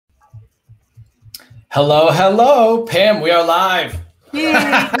Hello, hello, Pam. We are live. Yay!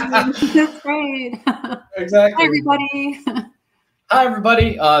 That's great. Exactly. Hi, everybody. Hi,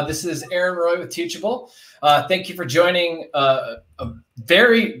 everybody. This is Aaron Roy with Teachable. Thank you for joining a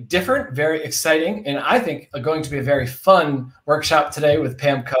very different, very exciting, and I think going to be a very fun workshop today with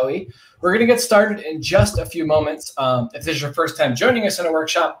Pam Caughey. We're going to get started in just a few moments. If this is your first time joining us in a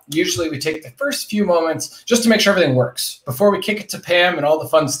workshop, usually we take the first few moments just to make sure everything works. Before we kick it to Pam and all the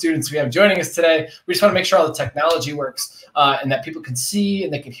fun students we have joining us today, we just want to make sure all the technology works and that people can see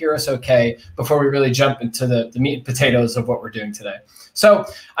and they can hear us okay before we really jump into the meat and potatoes of what we're doing today. So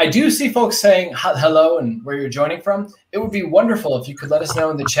I do see folks saying hello and where you're joining from. It would be wonderful if you could let us know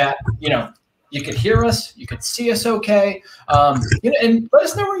in the chat, you could hear us, you could see us okay, and let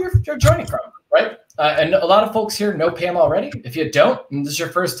us know where you're joining from, right? And a lot of folks here know Pam already. If you don't, and this is your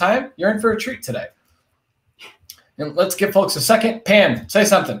first time, you're in for a treat today. And let's give folks a second. Pam, say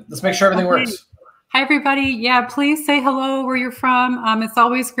something. Let's make sure everything works. Hi, everybody. Yeah, please say hello where you're from. It's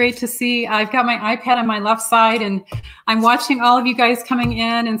always great to see. I've got my iPad on my left side, and I'm watching all of you guys coming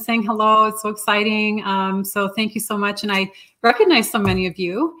in and saying hello. It's so exciting. So thank you so much. And I recognize so many of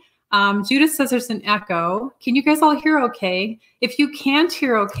you. Judith says there's an echo. Can you guys all hear okay? If you can't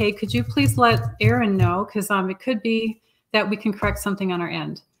hear okay, could you please let Aaron know? Because it could be that we can correct something on our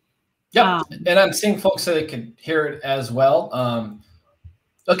end. Yeah, and I'm seeing folks so they can hear it as well.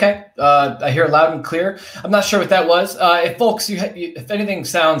 Okay, I hear loud and clear. I'm not sure what that was. If folks, if anything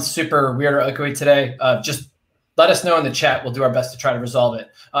sounds super weird or echoey today, just let us know in the chat. We'll do our best to try to resolve it,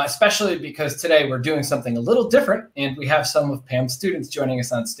 especially because today we're doing something a little different and we have some of Pam's students joining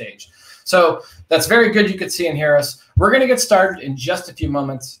us on stage. So that's very good. You could see and hear us. We're going to get started in just a few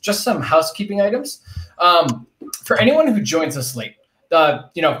moments. Just some housekeeping items. For anyone who joins us late,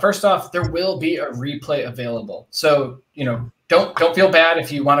 first off, there will be a replay available. So, don't feel bad if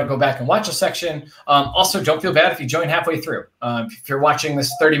you want to go back and watch a section. Also, don't feel bad if you join halfway through. If you're watching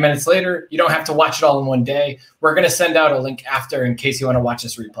this 30 minutes later, you don't have to watch it all in one day. We're going to send out a link after in case you want to watch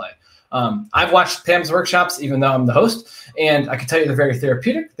this replay. I've watched Pam's workshops, even though I'm the host, and I can tell you they're very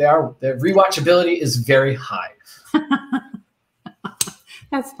therapeutic. Their rewatchability is very high.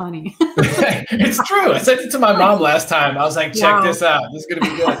 That's funny. It's true. I sent it to my mom last time. I was like, check this out. This is going to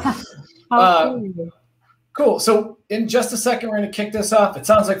be good. Cool. So in just a second, we're going to kick this off. It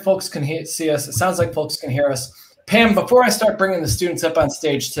sounds like folks can see us. It sounds like folks can hear us. Pam, before I start bringing the students up on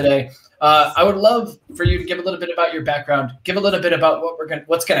stage today, I would love for you to give a little bit about your background, give a little bit about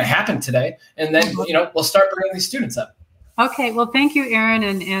what's going to happen today, and then we'll start bringing these students up. Okay. Well, thank you, Aaron,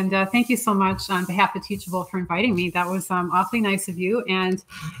 and thank you so much on behalf of Teachable for inviting me. That was awfully nice of you. And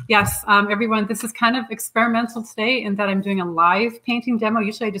yes, everyone, this is kind of experimental today in that I'm doing a live painting demo.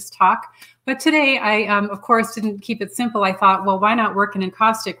 Usually I just talk. But today I, of course, didn't keep it simple. I thought, well, why not work in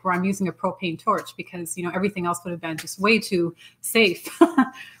Encaustic where I'm using a propane torch? Because, everything else would have been just way too safe.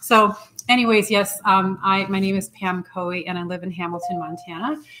 So anyways, yes, my name is Pam Caughey, and I live in Hamilton,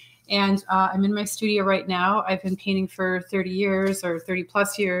 Montana. And I'm in my studio right now. I've been painting for 30 years or 30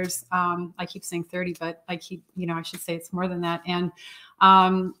 plus years. I keep saying 30, but I should say it's more than that. And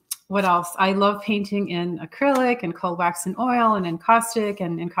what else? I love painting in acrylic and cold wax and oil and encaustic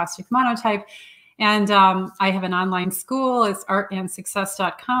monotype. And I have an online school. It's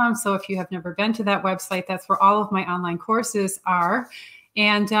artandsuccess.com. So if you have never been to that website, that's where all of my online courses are.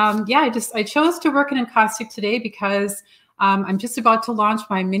 And I chose to work in encaustic today because I'm just about to launch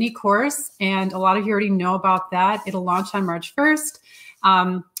my mini course, and a lot of you already know about that. It'll launch on March 1st.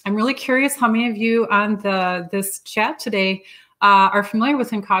 I'm really curious how many of you on this chat today are familiar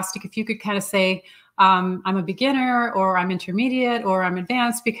with encaustic. If you could kind of say, I'm a beginner, or I'm intermediate, or I'm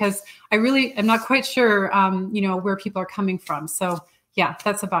advanced, because I really am not quite sure, where people are coming from. So yeah,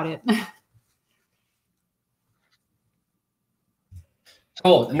 that's about it.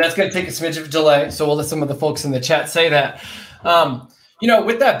 Cool, and that's going to take a smidge of a delay, so we'll let some of the folks in the chat say that.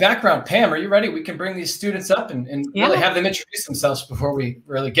 With that background, Pam, are you ready? We can bring these students up and really have them introduce themselves before we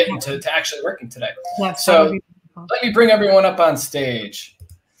really get into actually working today. Yeah, so let me bring everyone up on stage,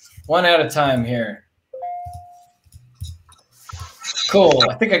 one at a time here. Cool,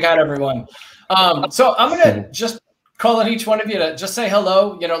 I think I got everyone. So I'm going to just call on each one of you to just say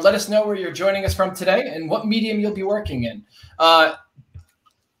hello. Let us know where you're joining us from today and what medium you'll be working in.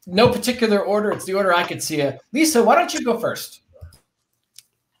 No particular order. It's the order I could see you. Lisa, why don't you go first?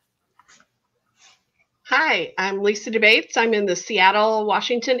 Hi, I'm Lisa Debates. I'm in the Seattle,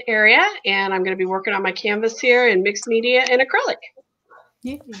 Washington area, and I'm going to be working on my canvas here in mixed media and acrylic.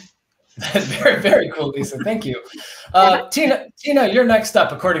 Yay. Very, very cool, Lisa. Thank you. Tina, you're next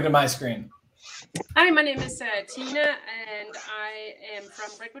up according to my screen. Hi, my name is Tina, and I am from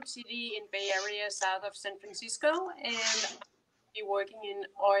Redwood City in Bay Area, south of San Francisco, and I'll be working in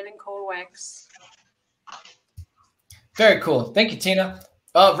oil and coal wax. Very cool. Thank you, Tina.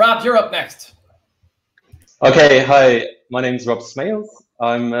 Rob, you're up next. Okay, hi, my name's Rob Smales.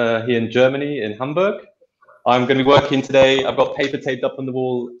 I'm here in Germany, in Hamburg. I'm going to be working today. I've got paper taped up on the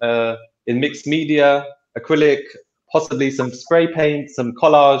wall in mixed media, acrylic, possibly some spray paint, some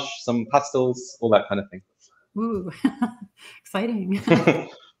collage, some pastels, all that kind of thing. Ooh, exciting.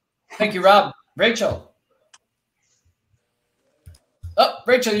 Thank you, Rob. Rachel. Oh,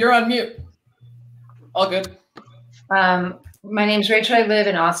 Rachel, you're on mute. All good. My name's Rachel. I live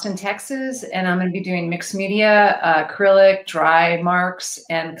in Austin, Texas, and I'm going to be doing mixed media, acrylic, dry marks,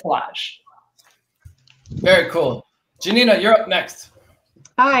 and collage. Very cool. Janina, you're up next.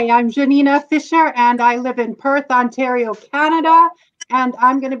 Hi, I'm Janina Fisher, and I live in Perth, Ontario, Canada, and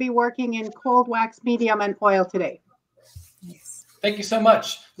I'm going to be working in cold wax, medium, and oil today. Nice. Thank you so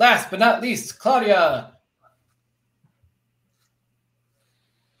much. Last but not least, Claudia.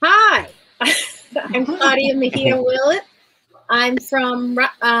 Hi, I'm Claudia Mejia Willett. I'm from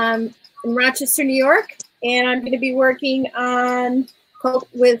Rochester, New York, and I'm going to be working on cold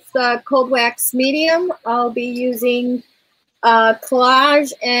wax medium. I'll be using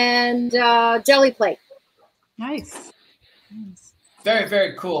collage and jelly plate. Nice. Very,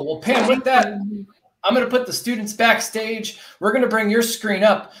 very cool. Well, Pam, with that, I'm going to put the students backstage. We're going to bring your screen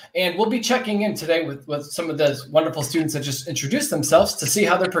up, and we'll be checking in today with some of the wonderful students that just introduced themselves to see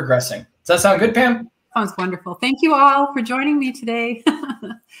how they're progressing. Does that sound good, Pam? Sounds wonderful. Thank you all for joining me today.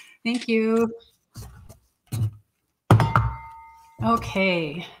 Thank you.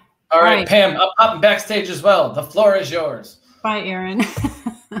 Okay. All right, Pam, I'm popping backstage as well. The floor is yours. Bye, Aaron.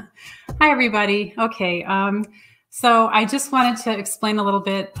 Hi, everybody. Okay. So I just wanted to explain a little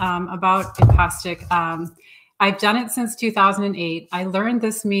bit about Encaustic. I've done it since 2008. I learned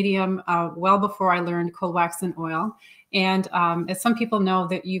this medium well before I learned cold wax and oil. And as some people know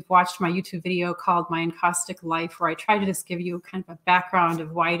that you've watched my YouTube video called My Encaustic Life, where I try to just give you kind of a background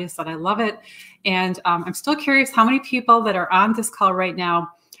of why it is that I love it. And I'm still curious how many people that are on this call right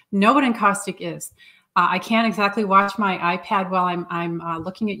now know what Encaustic is. I can't exactly watch my iPad while I'm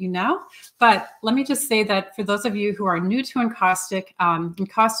looking at you now, but let me just say that for those of you who are new to Encaustic,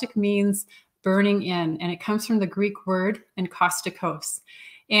 Encaustic means burning in, and it comes from the Greek word enkaustikos.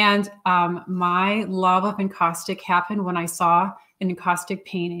 And my love of Encaustic happened when I saw an Encaustic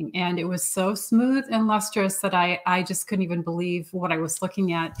painting, and it was so smooth and lustrous that I just couldn't even believe what I was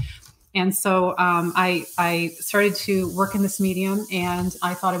looking at. And so I started to work in this medium, and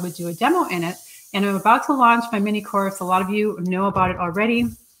I thought I would do a demo in it. And I'm about to launch my mini course. A lot of you know about it already.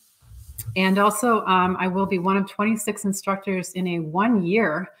 And also I will be one of 26 instructors in a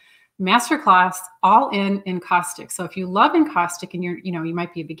 1-year masterclass, all in Encaustic. So if you love Encaustic and you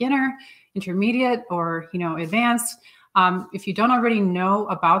might be a beginner, intermediate, or advanced. If you don't already know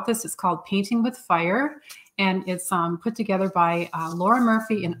about this, it's called Painting with Fire, and it's put together by Laura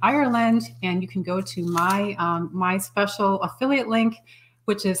Murphy in Ireland. And you can go to my my special affiliate link,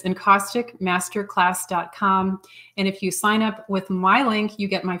 which is encausticmasterclass.com. And if you sign up with my link, you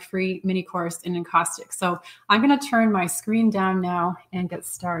get my free mini course in Encaustic. So I'm going to turn my screen down now and get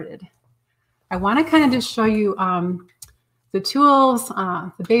started. I want to kind of just show you the tools,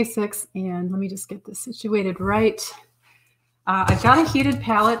 the basics, and let me just get this situated right. I've got a heated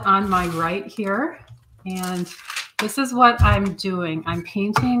palette on my right here, and this is what I'm doing. I'm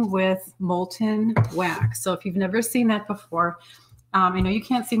painting with molten wax. So if you've never seen that before, I know you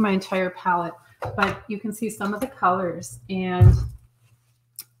can't see my entire palette, but you can see some of the colors. And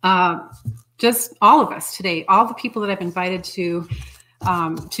just all of us today, all the people that I've invited to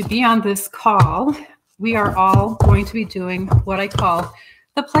be on this call, we are all going to be doing what I call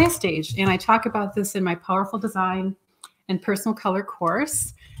the play stage. And I talk about this in my Powerful Design and Personal Color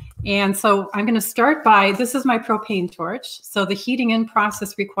course. And so I'm going to start by, this is my propane torch. So the heating in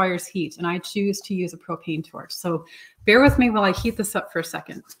process requires heat, and I choose to use a propane torch. So bear with me while I heat this up for a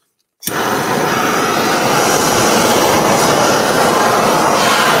second.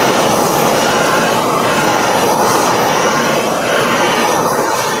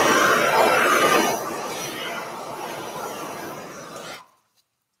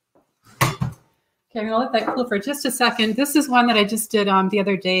 Okay, I'm going to let that cool for just a second. This is one that I just did the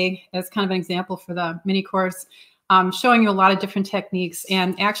other day as kind of an example for the mini course, showing you a lot of different techniques.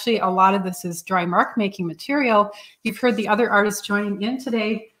 And actually, a lot of this is dry mark making material. You've heard the other artists joining in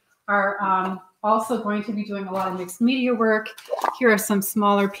today are also going to be doing a lot of mixed media work. Here are some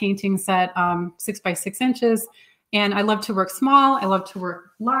smaller paintings at 6 by 6 inches. And I love to work small. I love to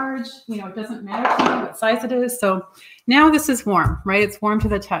work large. You know, it doesn't matter to me what size it is. So now this is warm, right? It's warm to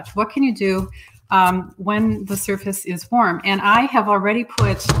the touch. What can you do when the surface is warm? And I have already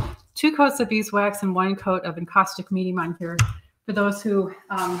put 2 coats of beeswax and 1 coat of encaustic medium on here for those who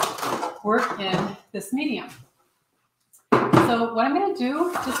work in this medium. So what I'm going to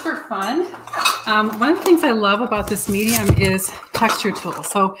do, just for fun, one of the things I love about this medium is texture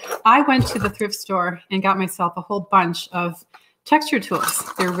tools. So I went to the thrift store and got myself a whole bunch of texture tools.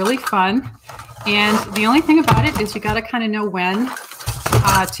 They're really fun. And the only thing about it is you got to kind of know when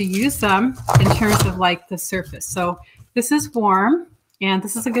to use them in terms of like the surface. So this is warm. And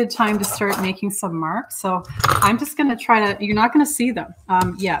this is a good time to start making some marks. So I'm just going to try to, you're not going to see them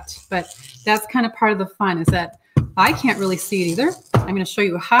yet, but that's kind of part of the fun is that I can't really see it either. I'm going to show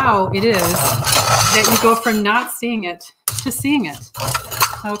you how it is that you go from not seeing it to seeing it.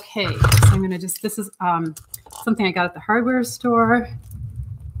 Okay, so I'm going to just, this is something I got at the hardware store.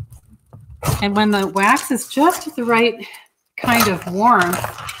 And when the wax is just the right kind of warm,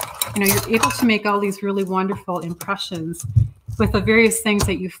 you know, you're able to make all these really wonderful impressions with the various things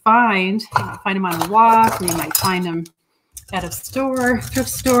that you find. You might find them on a walk, or you might find them at a store, thrift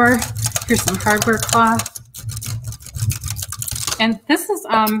store. Here's some hardware cloth. And this is,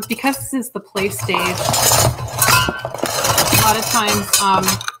 because this is the play stage, a lot of times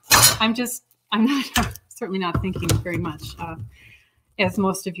I'm certainly not thinking very much, as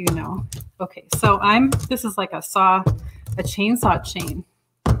most of you know. Okay, so this is like a chainsaw chain,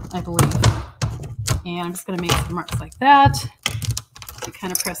 I believe. And I'm just going to make some marks like that. You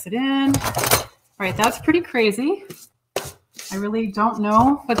kind of press it in. All right, that's pretty crazy. I really don't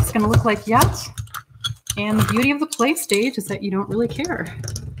know what it's going to look like yet. And the beauty of the play stage is that you don't really care.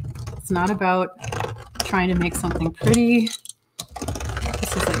 It's not about trying to make something pretty.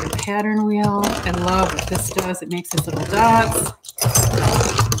 This is like a pattern wheel. I love what this does. It makes these little dots.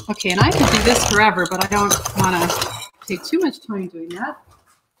 Okay, and I could do this forever, but I don't want to take too much time doing that.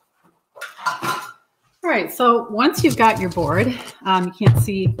 All right, so once you've got your board, you can't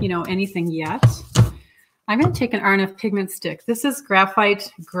see, you know, anything yet. I'm going to take an RNF pigment stick. This is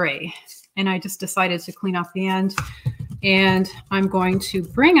graphite gray, and I just decided to clean off the end, and I'm going to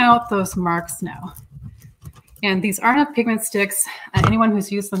bring out those marks now. And these RNF pigment sticks, anyone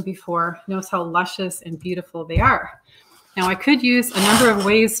who's used them before knows how luscious and beautiful they are. Now I could use a number of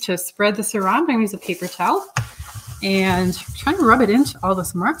ways to spread this around. I'm going to use a paper towel and try to rub it into all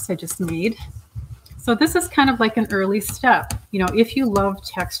those marks I just made. So this is kind of like an early step, you know, if you love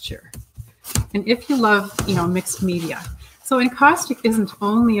texture and if you love, you know, mixed media. So encaustic isn't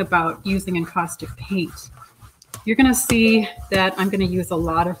only about using encaustic paint. You're going to see that I'm going to use a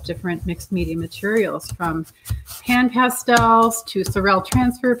lot of different mixed media materials, from pan pastels to Sorel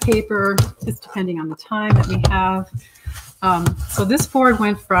transfer paper, just depending on the time that we have. So this board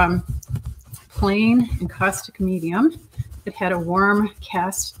went from plain encaustic medium. It had a warm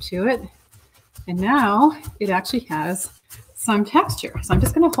cast to it. And now it actually has some texture. So I'm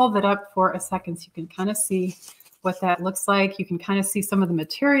just going to hold that up for a second so you can kind of see what that looks like. You can kind of see some of the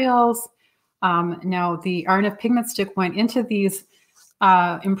materials. Now the RNF pigment stick went into these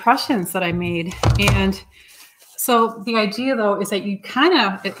impressions that I made. And so the idea, though, is that you kind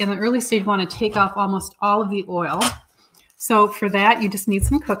of, in the early stage, want to take off almost all of the oil. So for that, you just need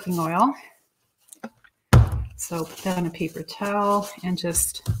some cooking oil. So put that on a paper towel and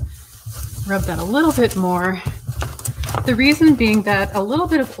just rub that a little bit more. The reason being that a little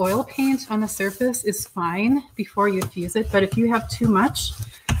bit of oil paint on the surface is fine before you fuse it, but if you have too much,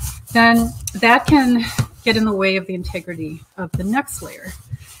 then that can get in the way of the integrity of the next layer.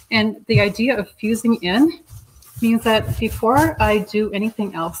 And the idea of fusing in means that before I do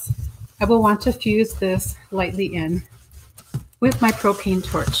anything else, I will want to fuse this lightly in with my propane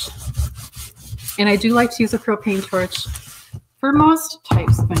torch. And I do like to use a propane torch for most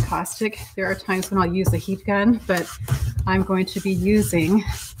types of encaustic. There are times when I'll use a heat gun, but I'm going to be using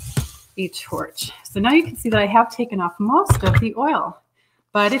a torch. So now you can see that I have taken off most of the oil,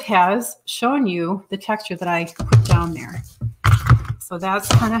 but it has shown you the texture that I put down there. So that's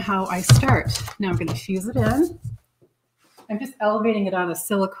kind of how I start. Now I'm going to fuse it in. I'm just elevating it on a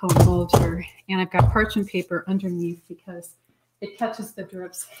silicone molder, and I've got parchment paper underneath because it catches the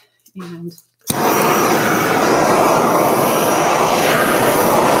drips. And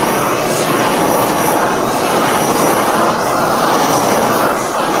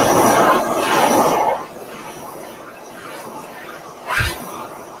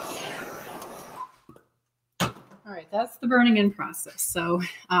all right, that's the burning in process. So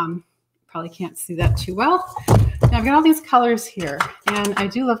probably can't see that too well, Now I've got all these colors here, and I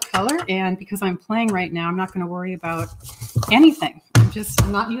do love color, and because I'm playing right now, I'm not going to worry about anything.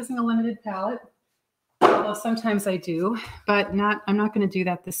 I'm not using a limited palette, although sometimes I do, but I'm not going to do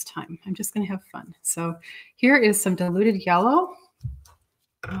that this time. I'm just going to have fun. So here is some diluted yellow.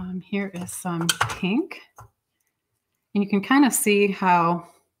 Here is some pink, and you can kind of see how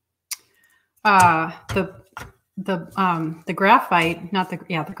the graphite,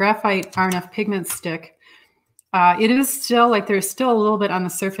 the graphite RNF pigment stick. It is still like there's still a little bit on the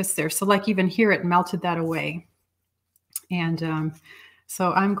surface there. So like even here, it melted that away. And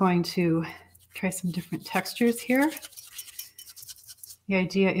so I'm going to try some different textures here. The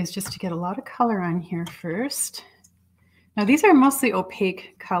idea is just to get a lot of color on here first. Now these are mostly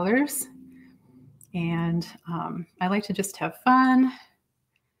opaque colors, and I like to just have fun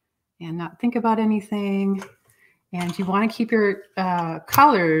and not think about anything. And you want to keep your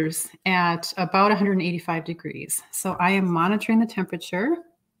colors at about 185 degrees. So I am monitoring the temperature.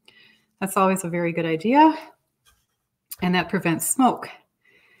 That's always a very good idea. And that prevents smoke.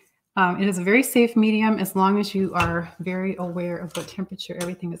 It is a very safe medium as long as you are very aware of what temperature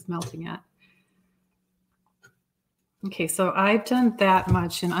everything is melting at. Okay, so I've done that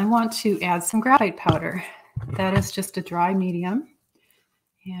much, and I want to add some graphite powder. That is just a dry medium.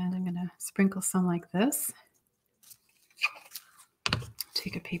 And I'm going to sprinkle some like this.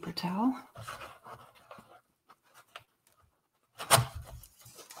 Take a paper towel.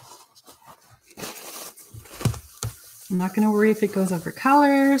 I'm not going to worry if it goes over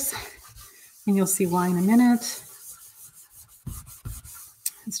colors, and you'll see why in a minute.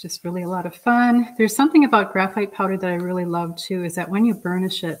 It's just really a lot of fun. There's something about graphite powder that I really love too, is that when you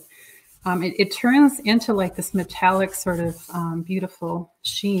burnish it, it turns into like this metallic sort of beautiful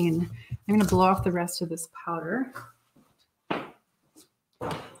sheen. I'm going to blow off the rest of this powder.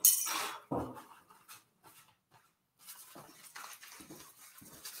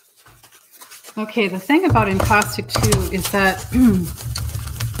 Okay, the thing about Encaustic too is that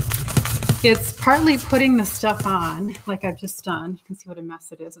it's partly putting the stuff on, like I've just done. You can see what a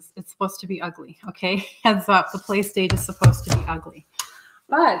mess it is. It's supposed to be ugly, okay? Heads up, the play stage is supposed to be ugly.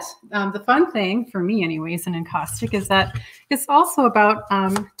 But the fun thing, for me anyways, in Encaustic is that it's also about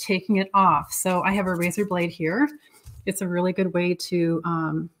taking it off. So I have a razor blade here. It's a really good way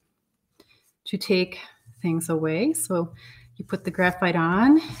to take things away. So you put the graphite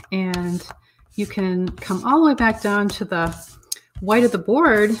on, and you can come all the way back down to the white of the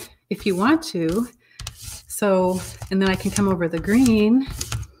board if you want to. So, and then I can come over the green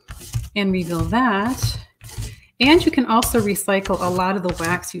and reveal that. And you can also recycle a lot of the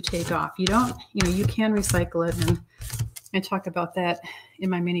wax you take off. You can recycle it. And I talk about that in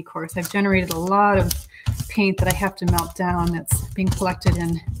my mini course. I've generated a lot of paint that I have to melt down that's being collected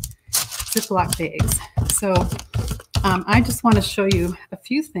in Ziploc bags. So I just want to show you a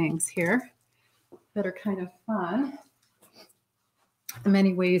few things here that are kind of fun. The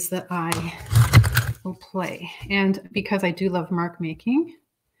many ways that I will play. And because I do love mark making,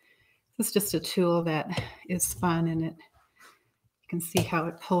 this is just a tool that is fun, and you can see how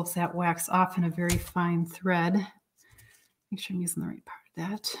it pulls that wax off in a very fine thread. Make sure I'm using the right part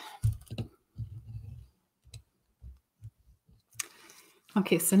of that.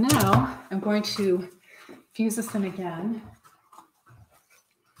 Okay, so now I'm going to fuse this in again.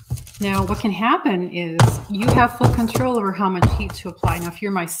 Now, what can happen is you have full control over how much heat to apply. Now, if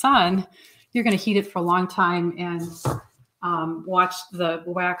you're my son, you're going to heat it for a long time and watch the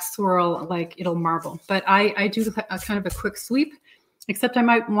wax swirl like it'll marble. But I do a kind of a quick sweep, except I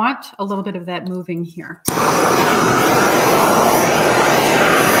might want a little bit of that moving here.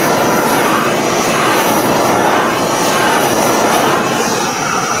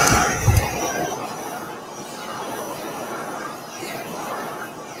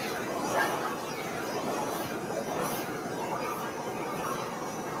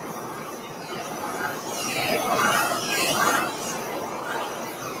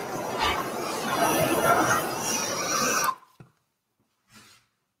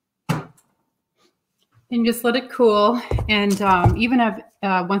 And just let it cool. And even if,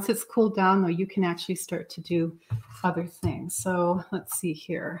 once it's cooled down, though, you can actually start to do other things. So let's see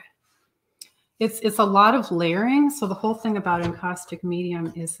here. It's a lot of layering. So the whole thing about encaustic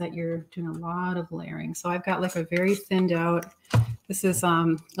medium is that you're doing a lot of layering. So I've got like a very thinned out. This is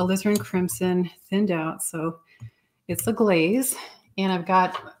alizarin crimson thinned out. So it's a glaze. And I've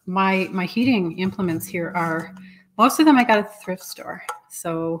got my heating implements here are, most of them I got at the thrift store.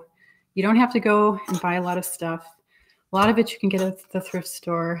 So you don't have to go and buy a lot of stuff. A lot of it you can get at the thrift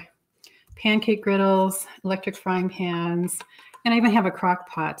store. Pancake griddles, electric frying pans, and I even have a crock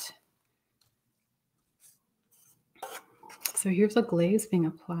pot. So here's a glaze being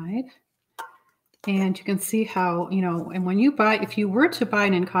applied. And you can see how, you know, and when you buy, if you were to buy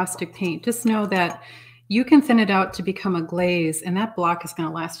an encaustic paint, just know that you can thin it out to become a glaze, and that block is going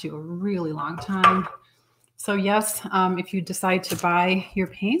to last you a really long time. So yes, if you decide to buy your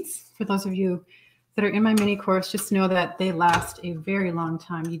paints, for those of you that are in my mini course, just know that they last a very long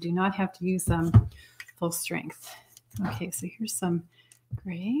time. You do not have to use them full strength. Okay, so here's some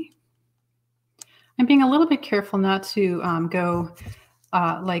gray. I'm being a little bit careful not to go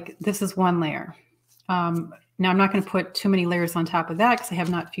like this is one layer. Now I'm not going to put too many layers on top of that because I have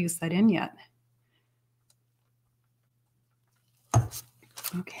not fused that in yet.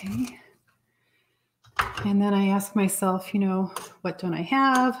 Okay. And then I ask myself, you know, what don't I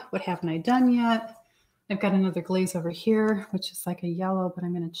have? What haven't I done yet? I've got another glaze over here, which is like a yellow, but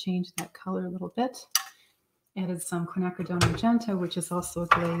I'm going to change that color a little bit. Added some quinacridone magenta, which is also a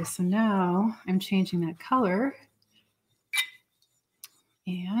glaze. So now I'm changing that color.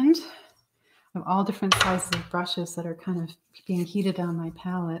 And I have all different sizes of brushes that are kind of being heated on my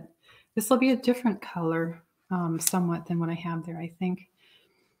palette. This will be a different color somewhat than what I have there, I think.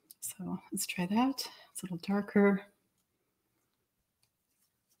 So let's try that. It's a little darker.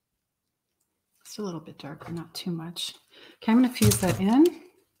 Just a little bit darker, not too much. Okay, I'm going to fuse that in.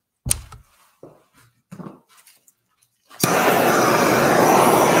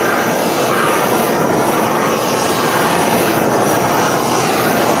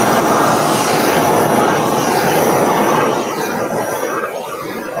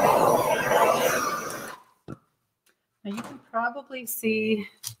 Now you can probably see,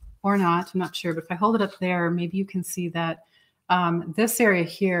 or not, I'm not sure, but if I hold it up there, maybe you can see that this area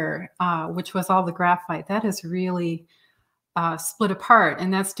here, which was all the graphite, that is really split apart,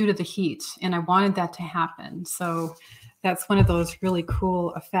 and that's due to the heat. And I wanted that to happen. So that's one of those really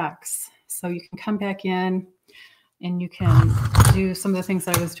cool effects. So you can come back in and you can do some of the things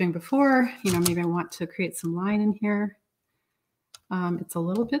that I was doing before. You know, maybe I want to create some line in here. It's a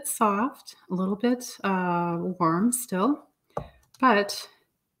little bit soft, a little bit warm still, but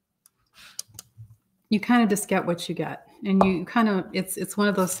you kind of just get what you get. And you kind of, it's one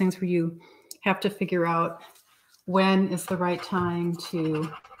of those things where you have to figure out when is the right time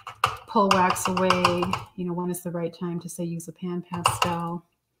to pull wax away. You know, when is the right time to, say, use a pan pastel.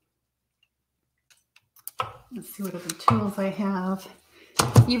 Let's see what other tools I have.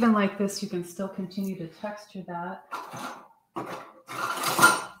 Even like this, you can still continue to texture that.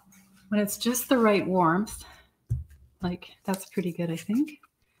 When it's just the right warmth, like that's pretty good, I think.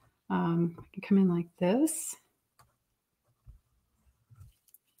 I can come in like this.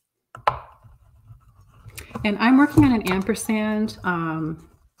 And I'm working on an ampersand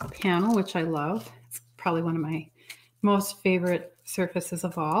panel, which I love. It's probably one of my most favorite surfaces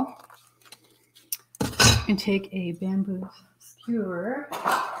of all. And take a bamboo skewer.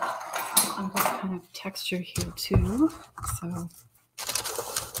 I'm just kind of texture here too. So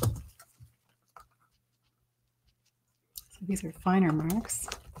these are finer marks.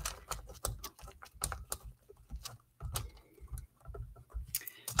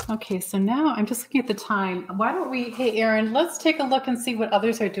 Okay, so now I'm just looking at the time. Why don't we, hey, Aaron, let's take a look and see what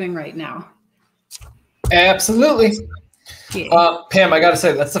others are doing right now. Absolutely. Yeah. Pam, I got to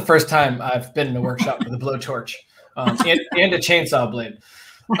say, that's the first time I've been in a workshop with a blowtorch and a chainsaw blade.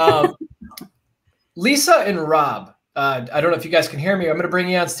 Lisa and Rob, I don't know if you guys can hear me. I'm going to bring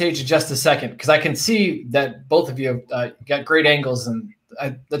you on stage in just a second because I can see that both of you got great angles, and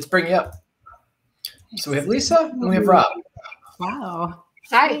let's bring you up. So we have Lisa and we have Rob. Wow.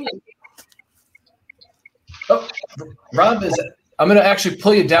 Hi. Oh, Rob is. I'm going to actually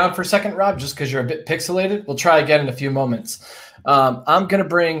pull you down for a second, Rob, just because you're a bit pixelated. We'll try again in a few moments. I'm going to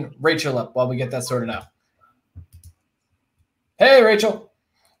bring Rachel up while we get that sorted out. Hey, Rachel.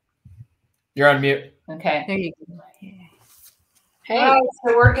 You're on mute. Okay. There you go. Hey. All right,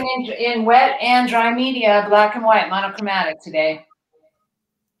 so working in wet and dry media, black and white, monochromatic today.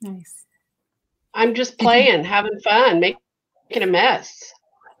 Nice. I'm just playing, having fun, making a mess.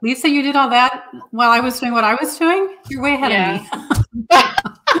 Lisa, you did all that while I was doing what I was doing? You're way ahead of me.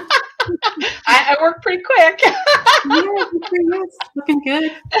 I work pretty quick. Yeah, looking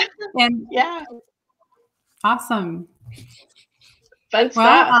good. And yeah. Awesome. Fun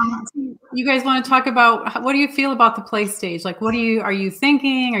stuff. You guys want to talk about, what do you feel about the play stage? Like, are you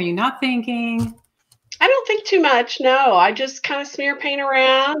thinking? Are you not thinking? I don't think too much. No, I just kind of smear paint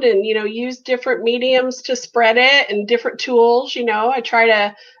around and, use different mediums to spread it and different tools. I try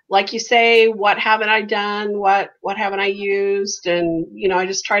to like you say, what haven't I done? What haven't I used? And, I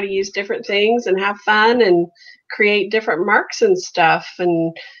just try to use different things and have fun and create different marks and stuff.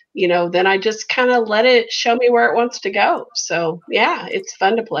 And, then I just kind of let it show me where it wants to go. So yeah, it's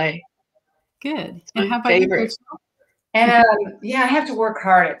fun to play. Good. And how about favorite. Yeah, I have to work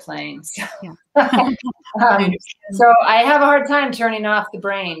hard at playing. So. Yeah. So I have a hard time turning off the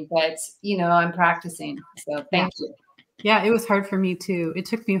brain, but I'm practicing. So thank you. Yeah, it was hard for me too. It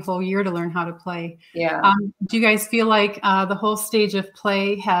took me a whole year to learn how to play. Yeah. Do you guys feel like the whole stage of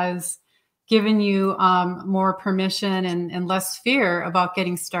play has given you more permission and less fear about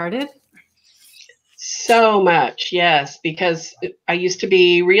getting started? So much, yes, because I used to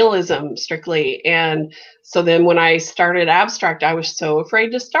be realism strictly. And so then when I started abstract, I was so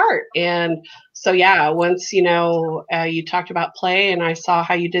afraid to start. And so, yeah, once, you talked about play and I saw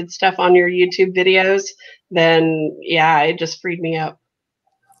how you did stuff on your YouTube videos, then, yeah, it just freed me up.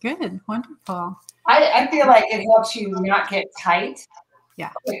 Good. Wonderful. I feel like it helps you not get tight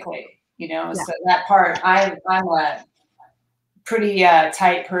quickly, so that part, I'm a pretty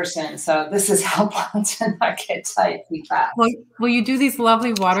tight person, so this is helpful to not get tight too fast. Well, you do these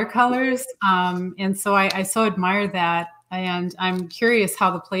lovely watercolors, and so I so admire that, and I'm curious how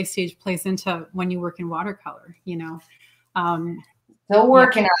the play stage plays into when you work in watercolor. Still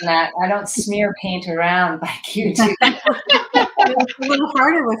working on that. I don't smear paint around like you do. It's a little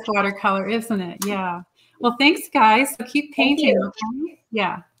harder with watercolor, isn't it? Yeah. Well, thanks, guys. So keep painting. Okay?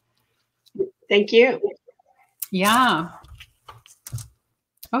 Yeah. Thank you. Yeah.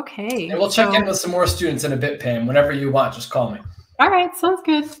 Okay. And we'll check in with some more students in a bit, Pam. Whenever you want, just call me. All right. Sounds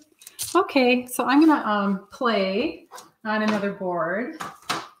good. Okay. So I'm going to play on another board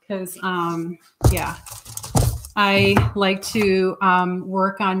because, I like to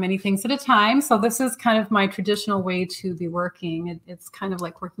work on many things at a time. So this is kind of my traditional way to be working. It's kind of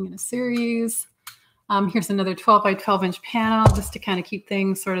like working in a series. Here's another 12 by 12 inch panel just to kind of keep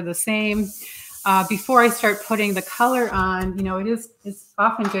things sort of the same. Before I start putting the color on, it's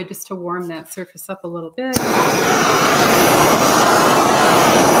often good just to warm that surface up a little bit.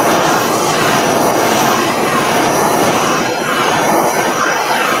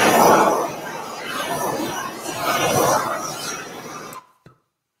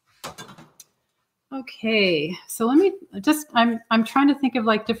 Okay, so let me I'm trying to think of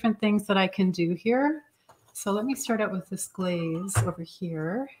like different things that I can do here. So let me start out with this glaze over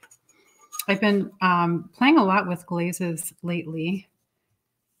here. I've been playing a lot with glazes lately.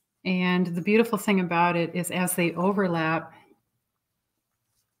 And the beautiful thing about it is as they overlap,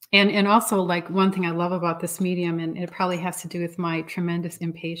 and also like one thing I love about this medium, and it probably has to do with my tremendous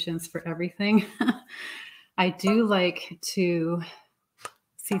impatience for everything. I do like to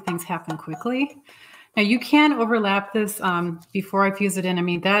see things happen quickly. Now you can overlap this before I fuse it in. I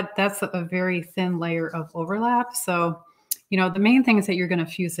mean, that's a very thin layer of overlap. So, the main thing is that you're going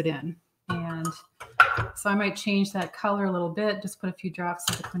to fuse it in. And so I might change that color a little bit, just put a few drops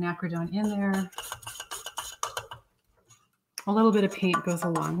of the quinacridone in there. A little bit of paint goes a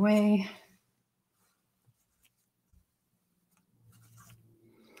long way.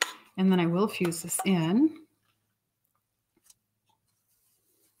 And then I will fuse this in.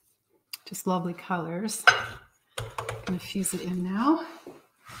 Just lovely colors. I'm going to fuse it in now.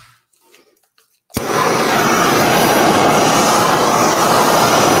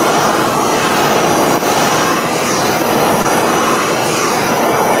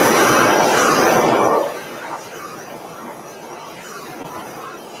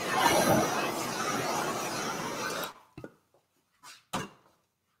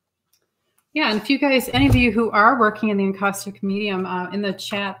 Yeah, and if you guys, any of you who are working in the encaustic medium, in the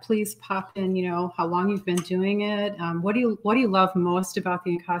chat, please pop in, how long you've been doing it. What do you love most about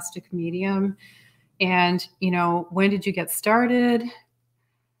the encaustic medium? And, when did you get started?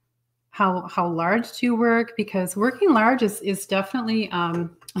 How large do you work? Because working large is definitely,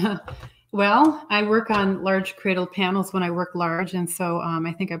 well, I work on large cradle panels when I work large. And so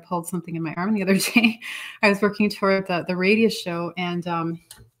I think I pulled something in my arm the other day. I was working toward the radius show, and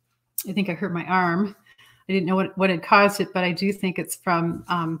I think I hurt my arm. I didn't know what had caused it, but I do think it's from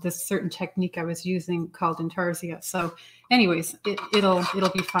this certain technique I was using called intarsia. So anyways, it'll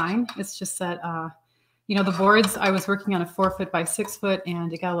be fine. It's just that, the boards, I was working on a 4 foot by 6 foot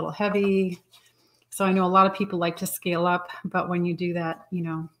and it got a little heavy. So I know a lot of people like to scale up, but when you do that,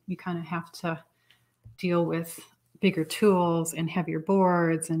 you kind of have to deal with bigger tools and heavier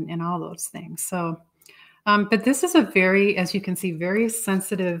boards and all those things. So, but this is a very, as you can see, very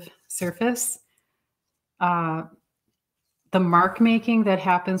sensitive surface. The mark making that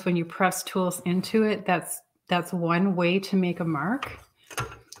happens when you press tools into it, that's one way to make a mark.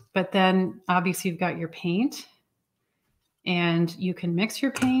 But then obviously you've got your paint, and you can mix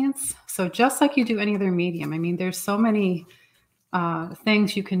your paints. So just like you do any other medium, I mean, there's so many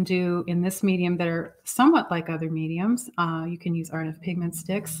things you can do in this medium that are somewhat like other mediums. You can use RF pigment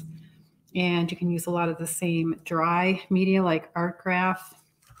sticks, and you can use a lot of the same dry media like art graph.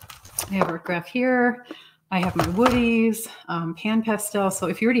 I have art graph here. I have my woodies, pan pastel. So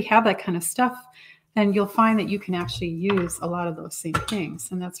if you already have that kind of stuff, then you'll find that you can actually use a lot of those same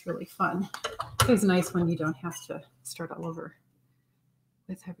things. And that's really fun. It's always nice when you don't have to start all over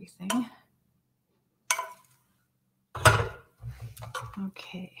with everything.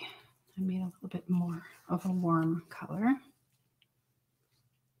 Okay, I made a little bit more of a warm color.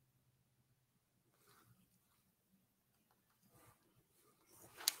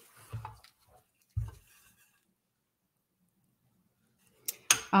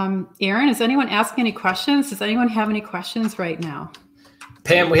 Erin, is anyone asking any questions? Does anyone have any questions right now?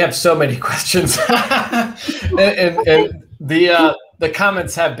 Pam, we have so many questions. and the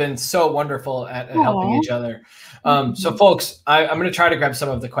comments have been so wonderful at helping each other. So folks, I'm going to try to grab some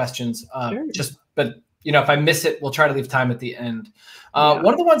of the questions. Sure. But you know, if I miss it, we'll try to leave time at the end. One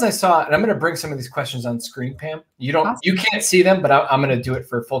of the ones I saw, and I'm going to bring some of these questions on screen, Pam. You can't see them, but I'm going to do it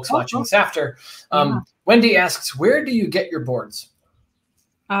for folks watching this after. Wendy asks, where do you get your boards?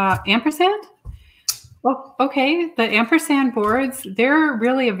 Ampersand? Well, okay. The ampersand boards, they're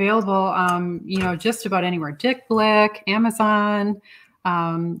really available, you know, just about anywhere. Dick Blick, Amazon.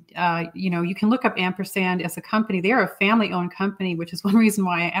 You know, you can look up ampersand as a company. They're a family-owned company, which is one reason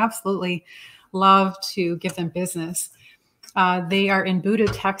why I absolutely love to give them business. They are in Buda,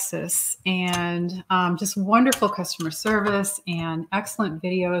 Texas, and just wonderful customer service and excellent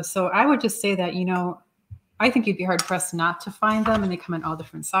videos. So I would just say that, you know, I think you'd be hard pressed not to find them, and they come in all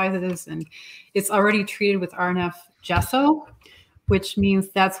different sizes, and it's already treated with RNF gesso, which means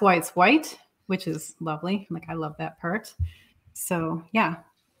that's why it's white, which is lovely. Like, I love that part. So yeah.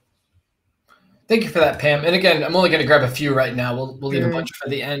 Thank you for that, Pam. And again, I'm only going to grab a few right now. We'll leave a bunch for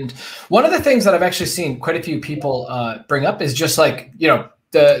the end. One of the things that I've actually seen quite a few people bring up is just like, you know,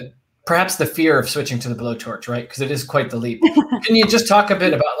 perhaps the fear of switching to the blowtorch, right? Because it is quite the leap. Can you just talk a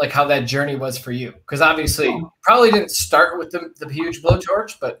bit about like how that journey was for you? Because obviously probably didn't start with the huge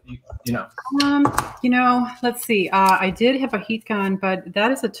blowtorch, but you know. You know, let's see. I did have a heat gun, but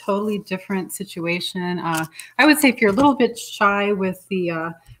that is a totally different situation. I would say if you're a little bit shy with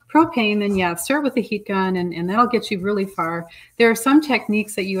the propane, then yeah, start with the heat gun, and that'll get you really far. There are some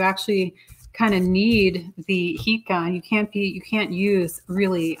techniques that you actually kind of need the heat gun. You can't use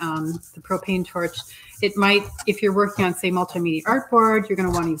really the propane torch. It might, if you're working on, say, multimedia artboard, you're going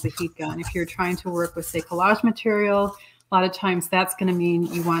to want to use a heat gun. If you're trying to work with, say, collage material, a lot of times that's going to mean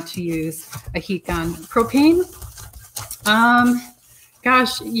you want to use a heat gun. Propane,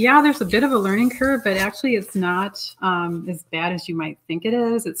 gosh, yeah, there's a bit of a learning curve, but actually it's not as bad as you might think it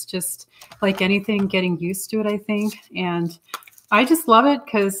is. It's just like anything, getting used to it, I think. And I just love it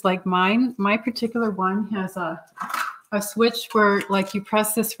because, like, my particular one has a switch where, like, you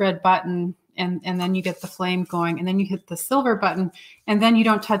press this red button and then you get the flame going, and then you hit the silver button, and then you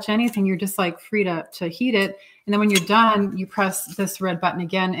don't touch anything. You're just like free to heat it. And then when you're done, you press this red button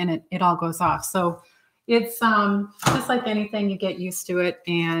again, and it all goes off. So it's just like anything, you get used to it.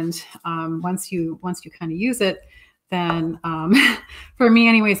 And once you kind of use it, then for me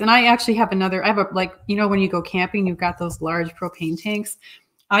anyways, and I actually have I have a, like, you know, when you go camping, you've got those large propane tanks.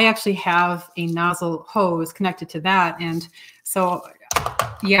 I actually have a nozzle hose connected to that. And so,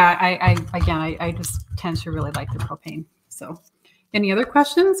 yeah, I just tend to really like the propane. So any other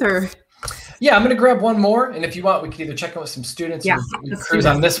questions or? Yeah, I'm going to grab one more. And if you want, we can either check out with some students or cruise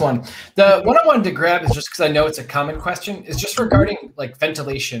on this one. The one I wanted to grab is just because I know it's a common question, is just regarding like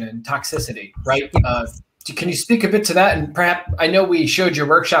ventilation and toxicity, right? Can you speak a bit to that? And perhaps, I know we showed your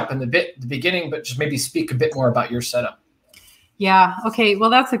workshop in the beginning, but just maybe speak a bit more about your setup. Yeah. Okay. Well,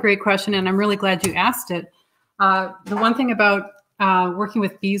 that's a great question, and I'm really glad you asked it. The one thing about working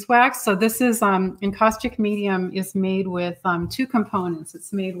with beeswax, so this is encaustic medium is made with two components.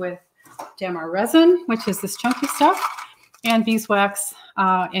 It's made with damar resin, which is this chunky stuff, and beeswax,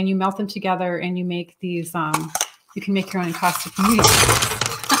 and you melt them together, and you make these. You can make your own encaustic medium.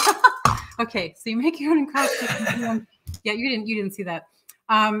 Okay, so you make your own encaustic medium. Yeah, you didn't see that.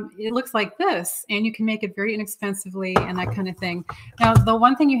 It looks like this, and you can make it very inexpensively and that kind of thing. Now, the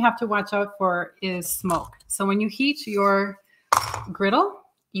one thing you have to watch out for is smoke. So when you heat your griddle,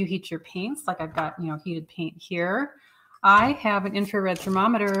 you heat your paints. Like I've got, you know, heated paint here. I have an infrared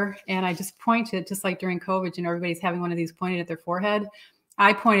thermometer, and I just point it, just like during COVID, you know, everybody's having one of these pointed at their forehead.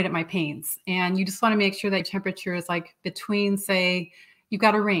 I pointed at my paints, and you just want to make sure that temperature is like between, say, you've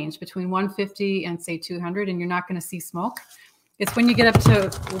got a range between 150 and say 200, and you're not going to see smoke. It's when you get up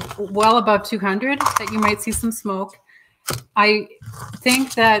to well above 200 that you might see some smoke. I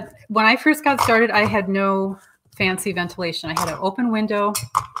think that when I first got started, I had no fancy ventilation. I had an open window.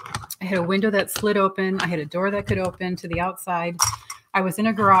 I had a window that slid open. I had a door that could open to the outside. I was in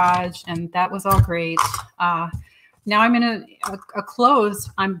a garage, and that was all great. Now I'm in a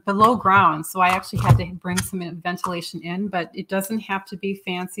closed, I'm below ground, so I actually had to bring some ventilation in, but it doesn't have to be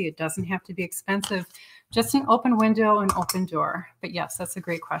fancy. It doesn't have to be expensive. Just an open window and open door. But yes, that's a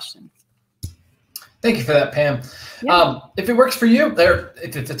great question. Thank you for that, Pam. Yeah. If it works for you,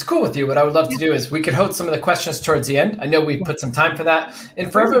 if it's cool with you, what I would love to do is we could host some of the questions towards the end. I know we put some time for that.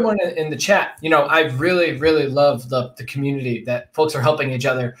 And for everyone in the chat, I really, really love the community that folks are helping each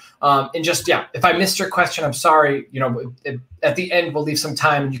other. And just, if I missed your question, I'm sorry. At the end, we'll leave some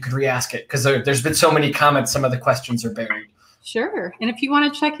time and you can re-ask it because there's been so many comments. Some of the questions are buried. Sure. And if you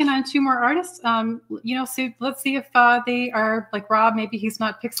want to check in on 2 more artists, so let's see if they are like Rob, maybe he's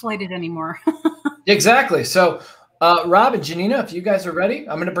not pixelated anymore. Exactly. So Rob and Janina, if you guys are ready,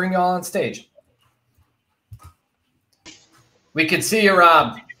 I'm going to bring you all on stage. We can see you,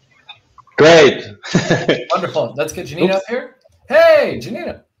 Rob. Great. Wonderful. Let's get Janina up here. Hey,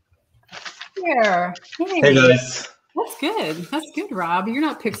 Janina. Here. Hey, guys. That's good. That's good, Rob. You're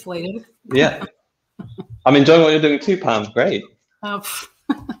not pixelated. Yeah. I'm enjoying what you're doing too, Pam. Great. Oh.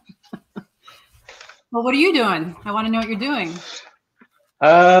 Well, what are you doing? I want to know what you're doing.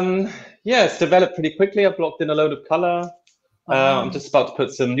 Yeah, it's developed pretty quickly. I've blocked in a load of color. I'm just about to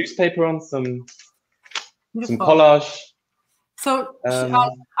put some newspaper on, some collage. So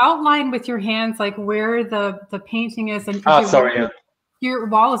outline with your hands like where the painting is. And sorry. Yeah. Your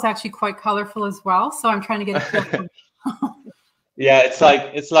wall is actually quite colorful as well. So I'm trying to get a feel. Yeah, it's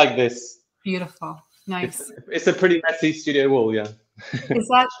like this. Beautiful. Nice. It's a pretty messy studio wall, yeah. Is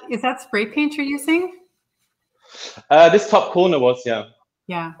that spray paint you're using? This top corner was, yeah.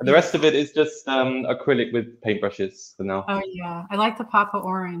 Yeah. The rest of it is just acrylic with paintbrushes for now. Oh yeah, I like the Papa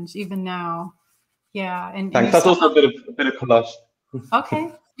Orange even now. Yeah, and thanks. That's also a bit of collage.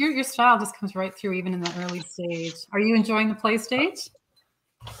 Okay, your style just comes right through even in the early stage. Are you enjoying the play stage?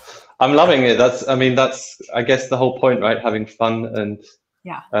 I'm loving it. That's I guess the whole point, right? Having fun and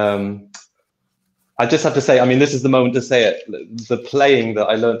yeah. I just have to say, I mean, this is the moment to say it. The playing that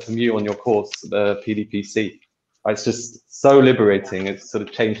I learned from you on your course, the PDPC, it's just so liberating. It's sort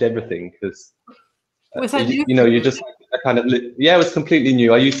of changed everything because you just kind of it was completely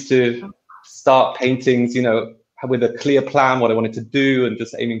new. I used to start paintings, with a clear plan what I wanted to do and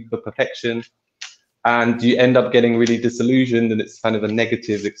just aiming for perfection, and you end up getting really disillusioned, and it's kind of a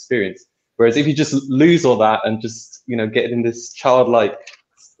negative experience. Whereas if you just lose all that and just get in this childlike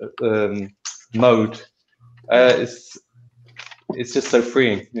mode, it's just so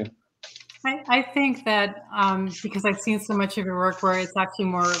freeing. Yeah. I think that because I've seen so much of your work where it's actually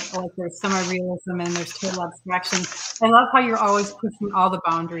more like there's semi-realism and there's total abstraction. I love how you're always pushing all the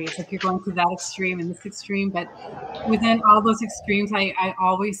boundaries. Like you're going through that extreme and this extreme, but within all those extremes, I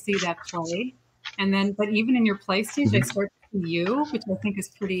always see that play. And then, but even in your play stage, I start to see you, which I think is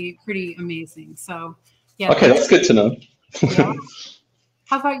pretty amazing. So yeah. Okay, that's good to know. Yeah.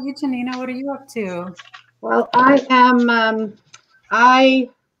 How about you, Janina? What are you up to? Well, I am.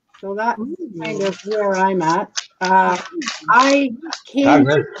 So that's kind of where I'm at. I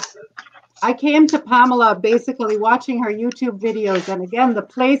came to Pamela basically watching her YouTube videos, and again, the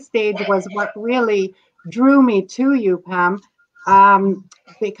play stage was what really drew me to you, Pam,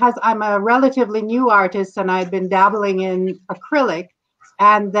 because I'm a relatively new artist and I'd been dabbling in acrylic,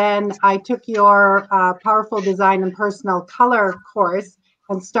 and then I took your Powerful Design and Personal Color course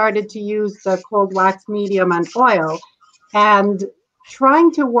and started to use the cold wax medium and oil, and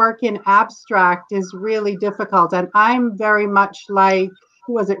trying to work in abstract is really difficult. And I'm very much like,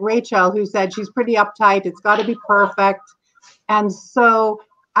 who was it, Rachel, who said she's pretty uptight. It's got to be perfect. And so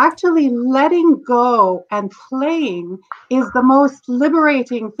actually letting go and playing is the most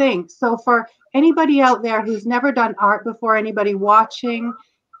liberating thing. So for anybody out there who's never done art before, anybody watching,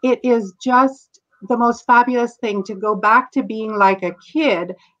 it is just the most fabulous thing to go back to being like a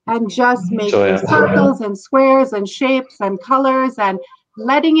kid and just making circles and squares and shapes and colors and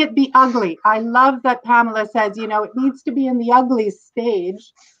letting it be ugly. I love that Pamela says, it needs to be in the ugly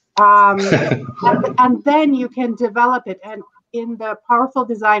stage. And then you can develop it. And in the Powerful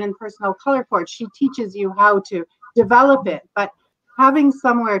Design and Personal Color course, she teaches you how to develop it. But having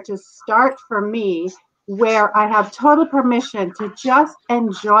somewhere to start for me where I have total permission to just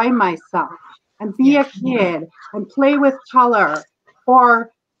enjoy myself and be a kid and play with color,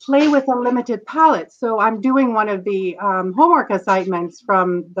 or play with a limited palette. So I'm doing one of the homework assignments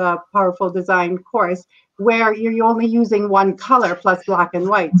from the Powerful Design course where you're only using one color plus black and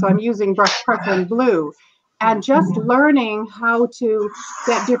white. So I'm using brush purple and blue, and just learning how to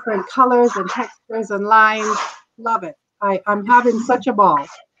get different colors and textures and lines. Love it. I'm having such a ball.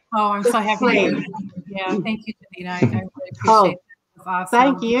 Oh, I'm so happy to hear. Yeah, thank you, Janina. I really appreciate it. That's awesome.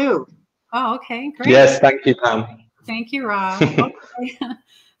 Thank you. Oh, okay, great. Yes, thank you, Pam. Thank you, Rob. Okay.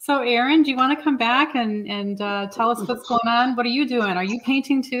 So, Aaron, do you want to come back and tell us what's going on? What are you doing? Are you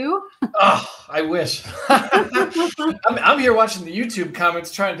painting too? Oh, I wish. I'm here watching the YouTube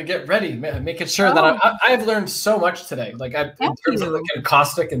comments, trying to get ready, making sure that I've learned so much today. Like in terms of like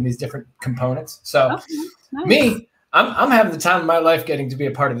Encaustic and these different components. So, nice. I'm having the time of my life getting to be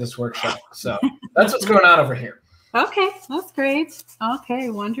a part of this workshop. So that's what's going on over here. Okay, that's great. Okay,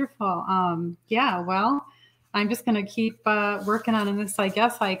 wonderful. Yeah, well, I'm just going to keep working on this. I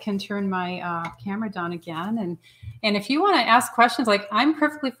guess I can turn my camera down again. And if you want to ask questions, like I'm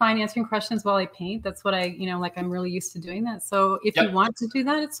perfectly fine answering questions while I paint. That's what like I'm really used to doing that. So if you want to do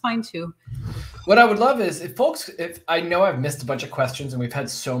that, it's fine too. What I would love is if I know I've missed a bunch of questions and we've had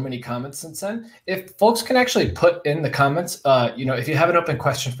so many comments since then, if folks can actually put in the comments, if you have an open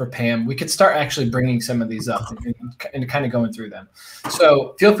question for Pam, we could start actually bringing some of these up and kind of going through them.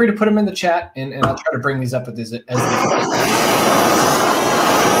 So feel free to put them in the chat and I'll try to bring these up as they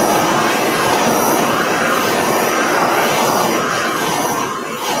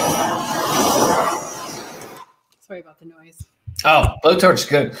Sorry about the noise. Oh, blowtorch is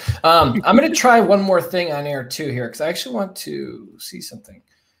good. I'm going to try one more thing on air too here because I actually want to see something.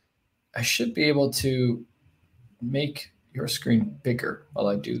 I should be able to make your screen bigger while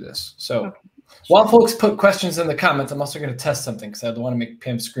I do this. So while folks put questions in the comments, I'm also going to test something because I want to make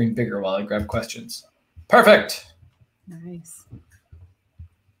Pam's screen bigger while I grab questions. Perfect. Nice.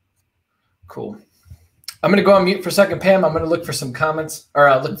 Cool. I'm going to go on mute for a second, Pam. I'm going to look for some comments or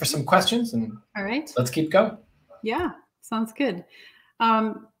look for some questions and all right. Let's keep going. Yeah, sounds good.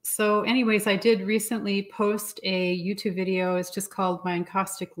 So anyways, I did recently post a YouTube video. It's just called My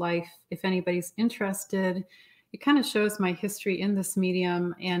Encaustic Life. If anybody's interested, it kind of shows my history in this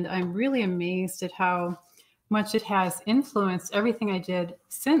medium. And I'm really amazed at how much it has influenced everything I did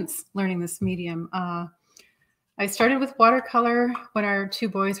since learning this medium. I started with watercolor when our two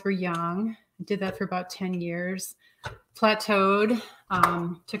boys were young. I did that for about 10 years, plateaued,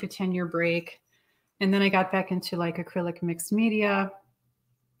 took a 10-year break. And then I got back into like acrylic mixed media,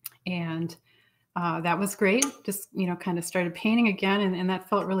 and that was great. Just, kind of started painting again, and that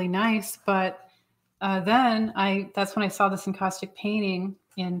felt really nice. But then that's when I saw this encaustic painting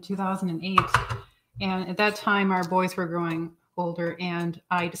in 2008. And at that time, our boys were growing older, and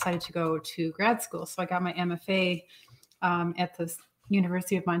I decided to go to grad school. So I got my MFA at the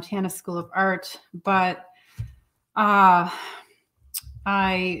University of Montana School of Art. But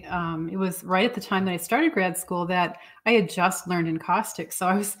it was right at the time that I started grad school that I had just learned encaustic. So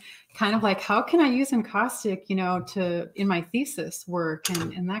I was kind of like, how can I use encaustic, in my thesis work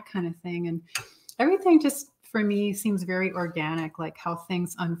and that kind of thing. And everything just for me seems very organic, like how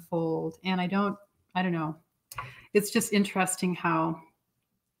things unfold. And I don't know. It's just interesting how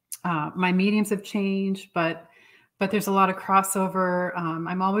my mediums have changed, but there's a lot of crossover.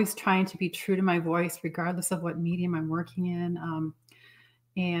 I'm always trying to be true to my voice, regardless of what medium I'm working in.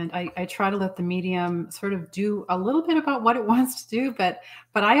 And I try to let the medium sort of do a little bit about what it wants to do, but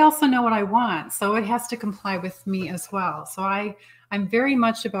I also know what I want. So it has to comply with me as well. So I'm very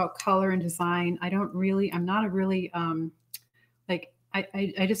much about color and design. I'm not a really, I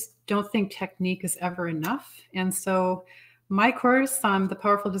just don't think technique is ever enough. And so my course, The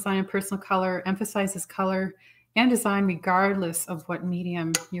Powerful Design and Personal Color, emphasizes color and design regardless of what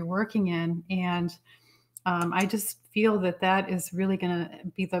medium you're working in. And I just feel that is really going to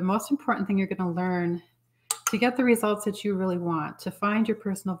be the most important thing you're going to learn to get the results that you really want, to find your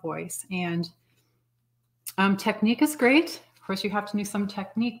personal voice. And technique is great. Of course, you have to do some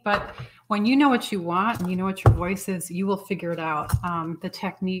technique, but when you know what you want and you know what your voice is, you will figure it out. The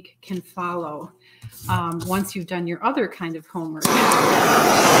technique can follow once you've done your other kind of homework.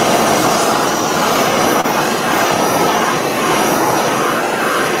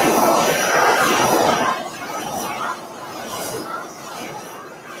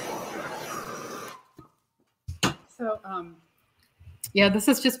 So, yeah, this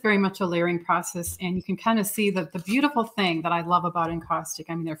is just very much a layering process, and you can kind of see the beautiful thing that I love about encaustic.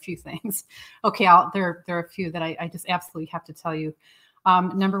 I mean, there are a few things. Okay, there are a few that I just absolutely have to tell you.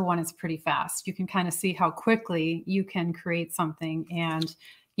 Number one, it's pretty fast. You can kind of see how quickly you can create something, and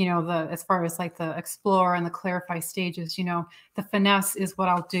you know, as far as like the explore and the clarify stages, you know, the finesse is what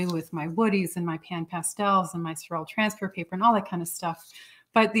I'll do with my woodies and my pan pastels and my sterile transfer paper and all that kind of stuff.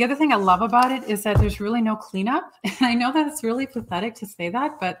 But the other thing I love about it is that there's really no cleanup. And I know that it's really pathetic to say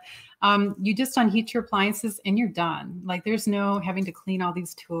that, but you just unheat your appliances and you're done. Like there's no having to clean all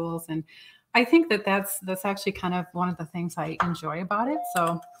these tools. And I think that that's actually kind of one of the things I enjoy about it.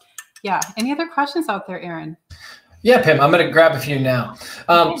 So yeah. Any other questions out there, Aaron? Yeah, Pam, I'm going to grab a few now.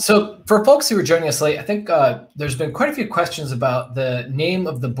 So for folks who are joining us late, I think there's been quite a few questions about the name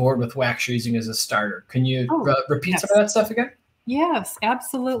of the board with wax you're using as a starter. Can you repeat some of that stuff again? Yes,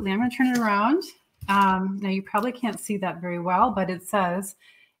 absolutely. I'm going to turn it around. Now you probably can't see that very well, but it says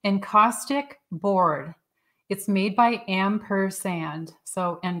Encaustic board. It's made by ampersand.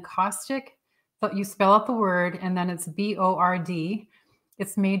 So Encaustic, but you spell out the word and then it's B-O-R-D.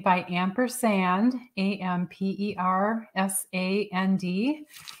 It's made by ampersand, A-M-P-E-R-S-A-N-D.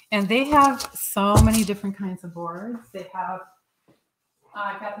 And they have so many different kinds of boards. They have,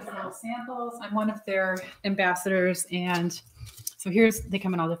 I've got these little samples. I'm one of their ambassadors. And so they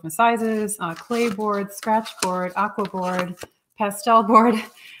come in all different sizes, clay board, scratch board, aqua board, pastel board.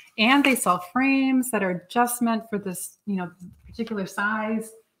 And they sell frames that are just meant for this, you know, particular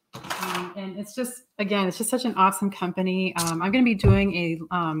size. And it's just, again, it's just such an awesome company. I'm going to be doing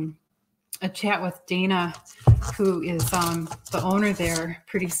a chat with Dana, who is the owner there,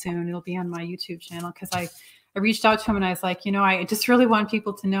 pretty soon. It'll be on my YouTube channel because I reached out to him and I was like, you know, I just really want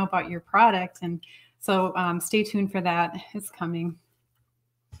people to know about your product. And so stay tuned for that. It's coming.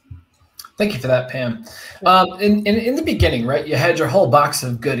 Thank you for that, Pam. In the beginning, right, you had your whole box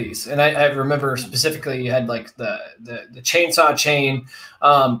of goodies. And I remember specifically you had like the chainsaw chain.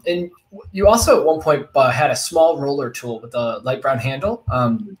 And you also at one point had a small roller tool with a light brown handle.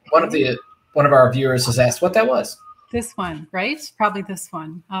 One of our viewers has asked what that was. This one, right? Probably this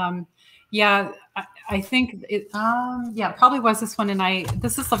one. Yeah, I think it, yeah, probably was this one. And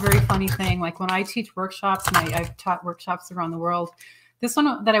this is a very funny thing. Like when I teach workshops, and I've taught workshops around the world, this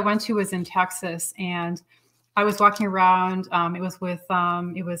one that I went to was in Texas, and I was walking around. It was with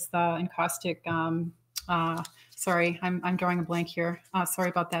it was the Encaustic. Sorry, I'm drawing a blank here. Sorry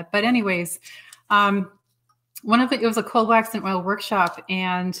about that. But anyways, it was a cold wax and oil workshop,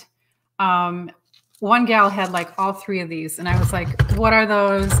 and one gal had like all three of these, and I was like, "What are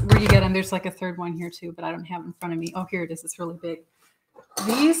those? Where do you get them?" There's like a third one here too, but I don't have it in front of me. Oh, here it is. It's really big.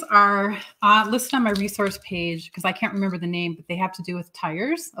 These are listed on my resource page because I can't remember the name, but they have to do with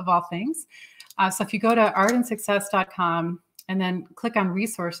tires of all things. So if you go to artandsuccess.com and then click on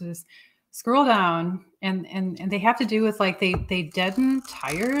resources, scroll down, and they have to do with like they deaden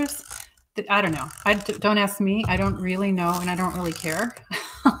tires. I don't know. Don't ask me. I don't really know, and I don't really care.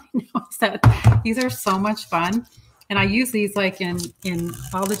 All I know is that these are so much fun, and I use these like in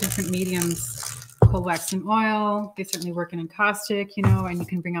all the different mediums. Cold wax and oil. They certainly work in Encaustic, you know, and you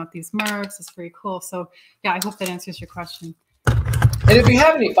can bring out these marks. It's very cool. So yeah, I hope that answers your question. And if you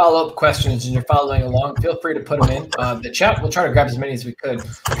have any follow-up questions and you're following along, feel free to put them in the chat. We'll try to grab as many as we could.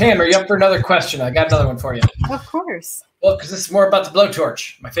 Pam, are you up for another question? I got another one for you. Of course. Well, because this is more about the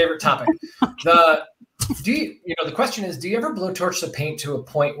blowtorch, my favorite topic. The question is, do you ever blowtorch the paint to a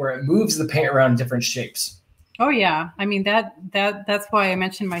point where it moves the paint around different shapes? Oh yeah, I mean that's why I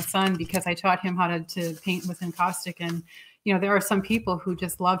mentioned my son, because I taught him how to paint with Encaustic, and you know there are some people who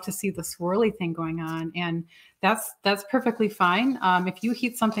just love to see the swirly thing going on, and that's perfectly fine. If you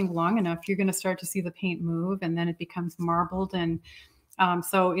heat something long enough, you're going to start to see the paint move, and then it becomes marbled, and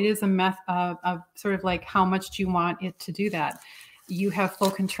so it is a method of sort of like how much do you want it to do that. You have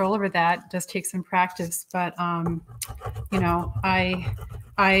full control over that. It does take some practice, but you know, I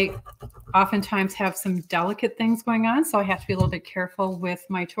oftentimes have some delicate things going on, so I have to be a little bit careful with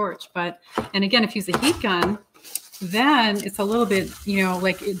my torch. And again, if you use a heat gun, then it's a little bit, you know,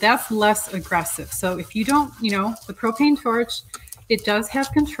 like that's less aggressive. So if you don't, you know, the propane torch, it does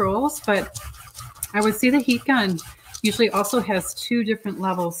have controls, but I would say the heat gun usually also has 2 different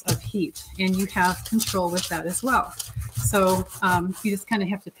levels of heat, and you have control with that as well. So you just kind of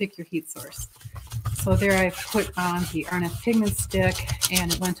have to pick your heat source. So there I put on the RNF pigment stick,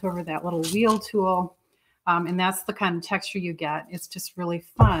 and it went over that little wheel tool. And that's the kind of texture you get. It's just really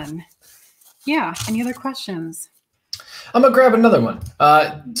fun. Yeah. Any other questions? I'm going to grab another one.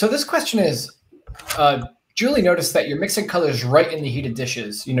 So this question is, Julie noticed that you're mixing colors right in the heated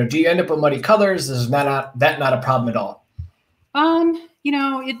dishes. You know, do you end up with muddy colors? Is that not a problem at all? You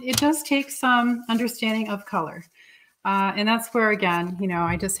know, it does take some understanding of color. And that's where, again, you know,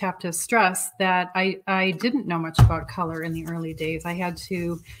 I just have to stress that I didn't know much about color in the early days. I had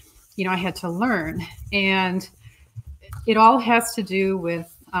to, you know, I had to learn. And it all has to do with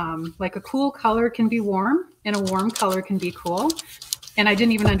Like a cool color can be warm and a warm color can be cool. And I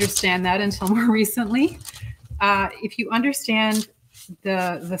didn't even understand that until more recently. If you understand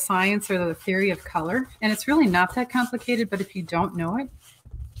the science or the theory of color, and it's really not that complicated, but if you don't know it,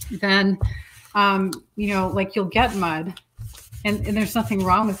 then, like you'll get mud, and there's nothing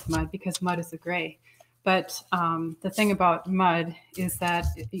wrong with mud because mud is a gray. But the thing about mud is that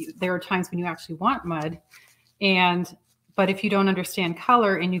there are times when you actually want mud, but if you don't understand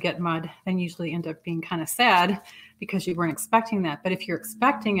color and you get mud, then you usually end up being kind of sad because you weren't expecting that. But if you're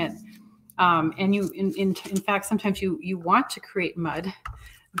expecting it, and you, in fact, sometimes you want to create mud,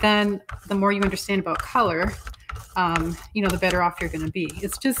 then the more you understand about color, the better off you're going to be.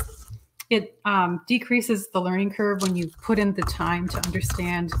 It decreases the learning curve when you put in the time to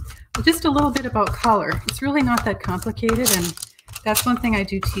understand just a little bit about color. It's really not that complicated, and that's one thing I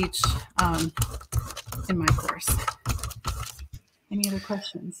do teach in my course. Any other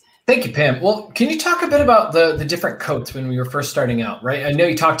questions? Thank you, Pam. Well, can you talk a bit about the different coats when we were first starting out, right? I know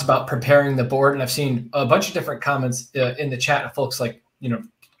you talked about preparing the board, and I've seen a bunch of different comments in the chat of folks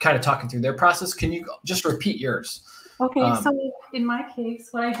kind of talking through their process. Can you just repeat yours? Okay, so in my case,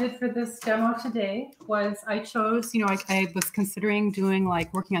 what I did for this demo today was I chose, I was considering doing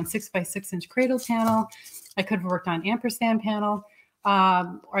working on 6x6 inch cradle panel. I could have worked on ampersand panel,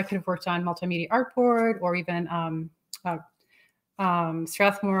 or I could have worked on multimedia artboard, or even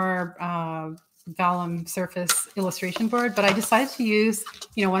Strathmore vellum surface illustration board. But I decided to use,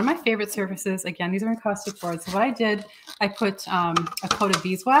 one of my favorite surfaces. Again, these are encaustic boards. So what I did, I put a coat of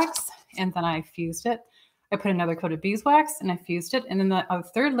beeswax, and then I fused it. I put another coat of beeswax and I fused it. And then the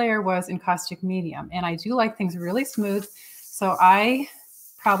third layer was encaustic medium. And I do like things really smooth. So I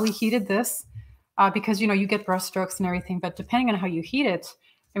probably heated this because, you get brush strokes and everything, but depending on how you heat it,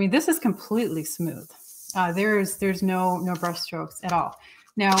 I mean, this is completely smooth. There's no brush strokes at all.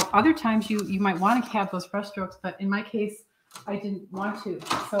 Now, other times you might want to have those brush strokes, but in my case, I didn't want to.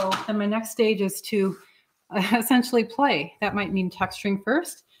 So then my next stage is to essentially play. That might mean texturing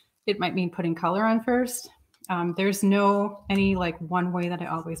first. It might mean putting color on first. There's any one way that I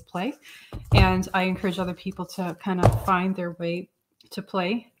always play. And I encourage other people to kind of find their way to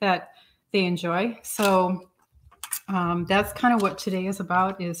play that they enjoy. So that's kind of what today is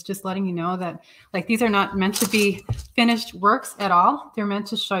about, is just letting you know that these are not meant to be finished works at all. They're meant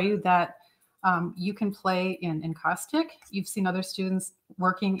to show you that you can play in encaustic. You've seen other students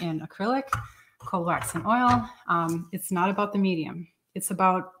working in acrylic, cold wax and oil. It's not about the medium. It's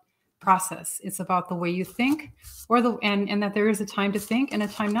about process. It's about the way you think, and that there is a time to think and a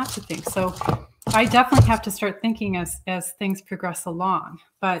time not to think. So I definitely have to start thinking as things progress along.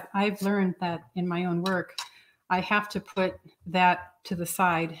 But I've learned that in my own work, I have to put that to the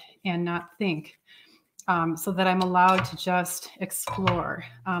side and not think, so that I'm allowed to just explore.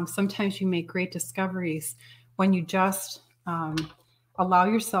 Sometimes you make great discoveries when you just allow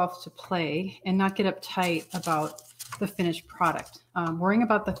yourself to play and not get uptight about the finished product. Worrying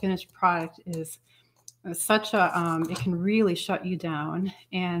about the finished product is such it can really shut you down,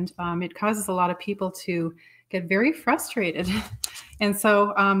 and it causes a lot of people to get very frustrated. And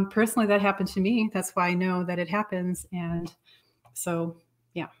so personally, that happened to me. That's why I know that it happens. And so,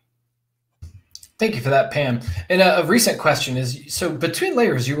 yeah. Thank you for that, Pam. And a recent question is, so between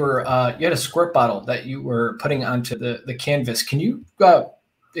layers, you had a squirt bottle that you were putting onto the canvas. Can you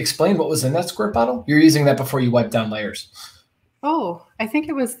explain what was in that squirt bottle? You're using that before you wipe down layers. Oh, I think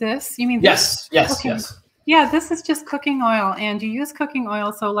it was this. You mean this? Yes, okay. Yes. Yeah, this is just cooking oil, and you use cooking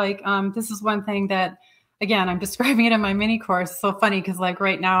oil. So this is one thing that, again, I'm describing it in my mini course. So funny because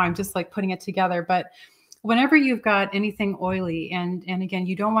right now I'm just putting it together. But whenever you've got anything oily, and again,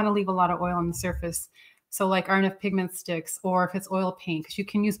 you don't want to leave a lot of oil on the surface. So RNF pigment sticks, or if it's oil paint, because you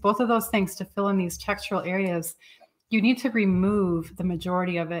can use both of those things to fill in these textural areas. You need to remove the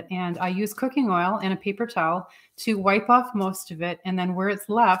majority of it. And I use cooking oil and a paper towel to wipe off most of it. And then where it's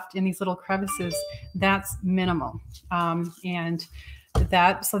left in these little crevices, that's minimal.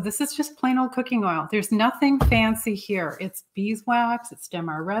 So this is just plain old cooking oil. There's nothing fancy here. It's beeswax, it's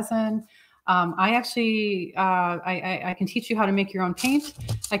Demar resin. I actually, I can teach you how to make your own paint.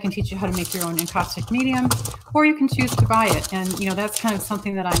 I can teach you how to make your own encaustic medium, or you can choose to buy it. And, that's kind of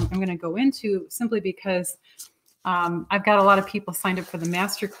something that I'm going to go into, simply because I've got a lot of people signed up for the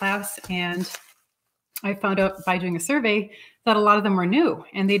master class, and I found out by doing a survey that a lot of them were new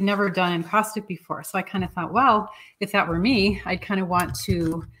and they'd never done encaustic before. So I kind of thought, well, if that were me, I'd kind of want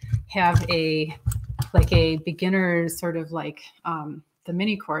to have a beginner sort of the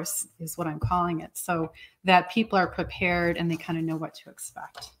mini course is what I'm calling it, so that people are prepared and they kind of know what to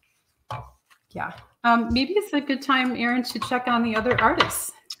expect. Yeah. Maybe it's a good time, Erin, to check on the other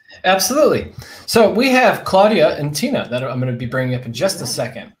artists. Absolutely. So we have Claudia and Tina that I'm going to be bringing up in just a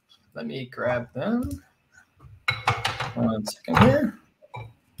second. Let me grab them. 1 second here.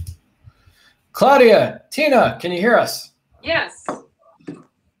 Claudia, Tina, can you hear us? Yes.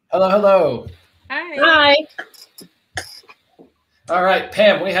 Hello, hello. Hi. Hi. All right,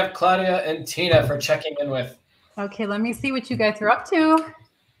 Pam, we have Claudia and Tina for checking in with. Okay, let me see what you guys are up to.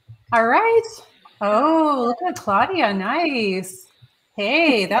 All right. Oh, look at Claudia. Nice.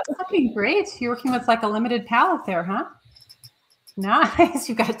 Hey, that's looking great. You're working with like a limited palette there, huh? Nice.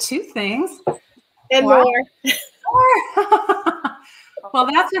 You got 2 things. And Wow. more. Well,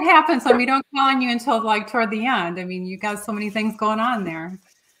 that's what happens when we don't call on you until like toward the end. I mean, you got so many things going on there.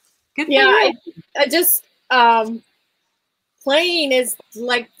 Good for you. I just playing is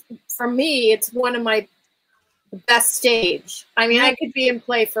like, for me, it's one of my best stage. I mean, I could be in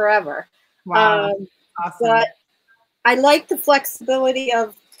play forever. Wow. Awesome. But I like the flexibility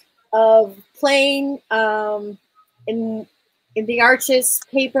of playing in the Arches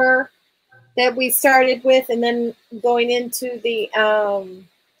paper that we started with, and then going into the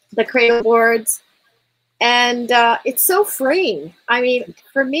cradle boards, and it's so freeing. I mean,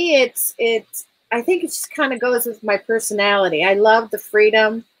 for me, it's I think it just kind of goes with my personality. I love the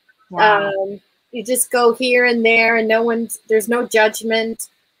freedom. Wow. You just go here and there, and there's no judgment.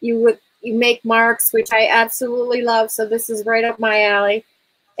 You make marks, which I absolutely love. So this is right up my alley.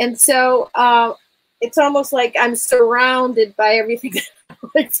 And so it's almost like I'm surrounded by everything that I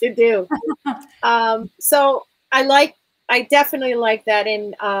like to do. So I definitely like that.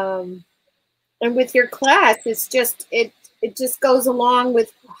 And with your class, it's just, it just goes along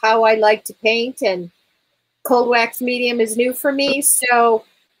with how I like to paint, and cold wax medium is new for me. So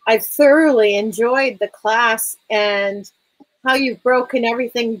I thoroughly enjoyed the class and how you've broken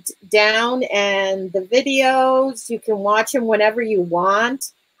everything down, and the videos, you can watch them whenever you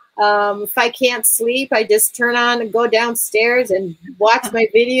want. If I can't sleep, I just turn on and go downstairs and watch my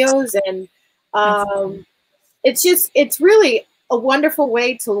videos. And it's really a wonderful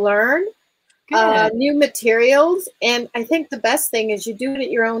way to learn new materials. And I think the best thing is you do it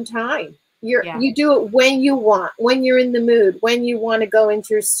at your own time. You do it when you want, when you're in the mood, when you want to go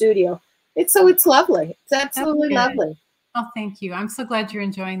into your studio. It's lovely. It's absolutely lovely. Oh, thank you. I'm so glad you're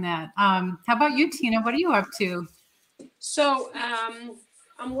enjoying that. How about you, Tina? What are you up to? So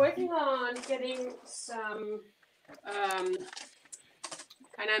I'm working on getting some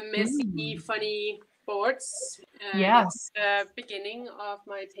kind of messy, funny boards. Yes. At the beginning of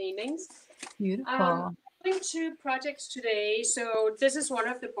my paintings. Beautiful. I'm doing 2 projects today. So this is one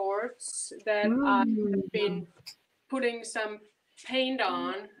of the boards that I've been putting some paint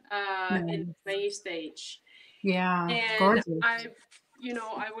on in the play stage. Yeah, and gorgeous. I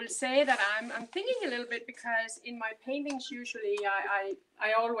will say that I'm thinking a little bit, because in my paintings usually I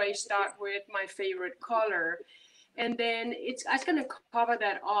always start with my favorite color, and then I'm going to cover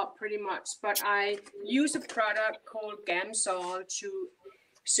that up pretty much. But I use a product called Gamsol to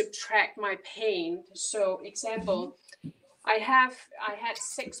subtract my paint. So example, I had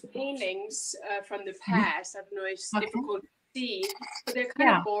 6 paintings from the past. I know it's difficult to see, but they're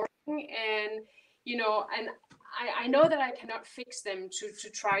kind of boring, and I know that I cannot fix them to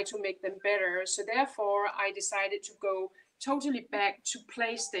try to make them better. So therefore, I decided to go totally back to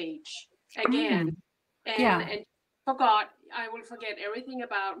play stage again, and I will forget everything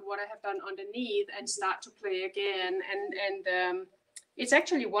about what I have done underneath and start to play again. And it's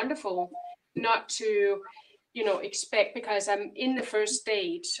actually wonderful not to expect, because I'm in the first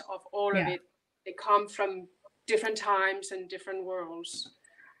stage of all of it. They come from different times and different worlds.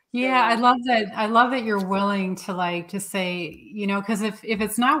 Yeah, I love that. I love that you're willing to to say, because if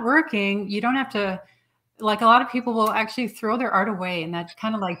it's not working, you don't have to, like, a lot of people will actually throw their art away, and that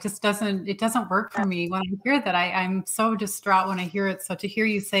kind of just doesn't work for me. When I hear that, I'm so distraught when I hear it. So to hear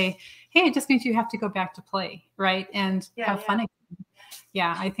you say, hey, it just means you have to go back to play, right? And have fun again.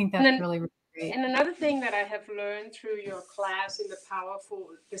 Yeah, I think that's really, really great. And another thing that I have learned through your class in the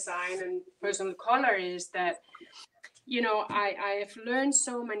Powerful Design and Personal Color is that, I have learned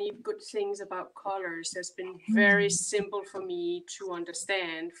so many good things about colors. It's been very simple for me to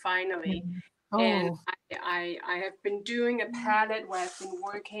understand, finally. And I have been doing a palette where I've been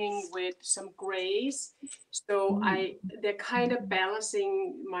working with some grays. So they're kind of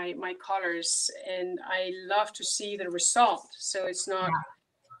balancing my colors, and I love to see the result. So it's not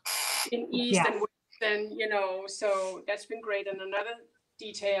in East and West, and so that's been great. And another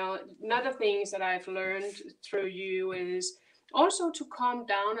things that I've learned through you is also to calm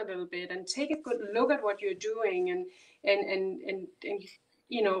down a little bit and take a good look at what you're doing, and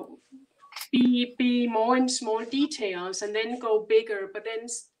be more in small details, and then go bigger, but then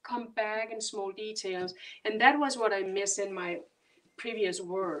come back in small details. And that was what I missed in my previous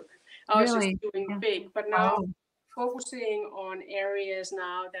work. I was just doing big, but now focusing on areas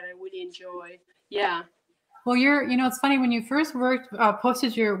now that I really enjoy. Yeah. Well, you know, it's funny when you first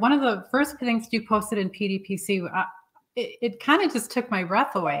posted one of the first things you posted in PDPC, it kind of just took my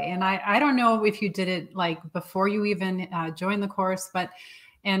breath away. And I don't know if you did it like before you even joined the course, but,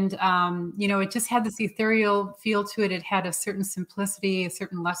 and you know, it just had this ethereal feel to it. It had a certain simplicity, a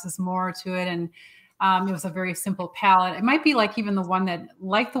certain less is more to it. And it was a very simple palette. It might be like even the one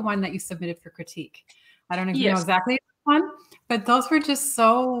that you submitted for critique. I don't know if you know exactly which one, but those were just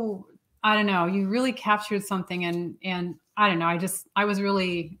so, I don't know, you really captured something, and I don't know, I was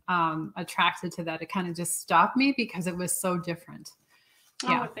really attracted to that. It kind of just stopped me because it was so different.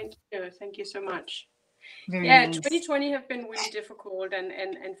 Yeah. Oh, thank you so much. Very nice. 2020 have been really difficult, and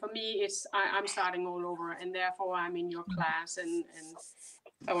for me, I'm starting all over, and therefore I'm in your class, and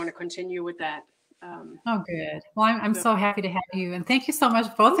I want to continue with that. Oh, good. Well, I'm so happy to have you, and thank you so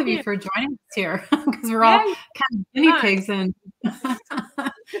much, both of you, for joining us here, because we're all kind of guinea pigs. And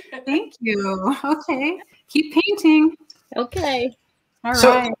thank you. Okay, keep painting. Okay. All so,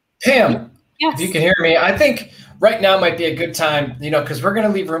 right. Pam, if you can hear me, I think right now might be a good time, you know, because we're going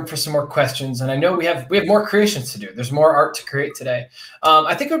to leave room for some more questions, and I know we have more creations to do. There's more art to create today.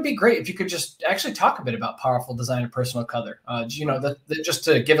 I think it would be great if you could just actually talk a bit about powerful design and personal color. You know, just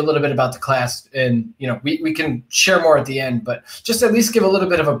to give a little bit about the class, and you know, we can share more at the end, but just at least give a little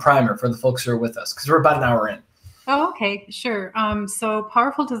bit of a primer for the folks who are with us, because we're about an hour in. Oh, okay, sure. So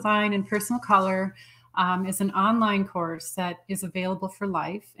powerful design and personal color is an online course that is available for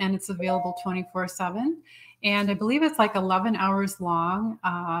life, and it's available 24/7. And I believe it's like 11 hours long,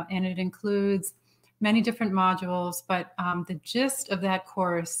 and it includes many different modules. But the gist of that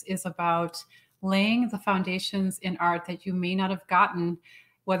course is about laying the foundations in art that you may not have gotten,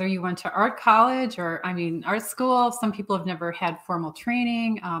 whether you went to art college or, I mean, art school. Some people have never had formal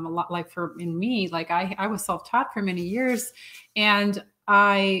training. A lot like in me, like I was self-taught for many years, and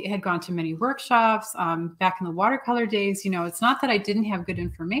I had gone to many workshops back in the watercolor days. You know, it's not that I didn't have good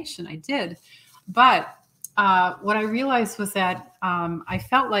information. I did. But what I realized was that I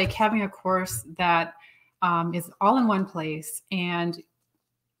felt like having a course that is all in one place, and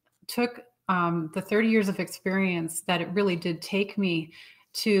took the 30 years of experience that it really did take me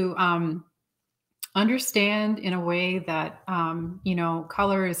to understand in a way that, you know,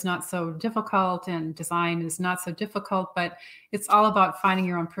 color is not so difficult and design is not so difficult, but it's all about finding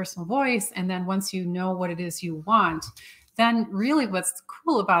your own personal voice. And then once you know what it is you want, then really what's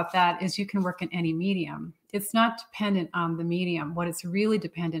cool about that is you can work in any medium. It's not dependent on the medium. What it's really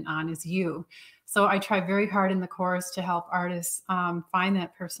dependent on is you. So I try very hard in the course to help artists find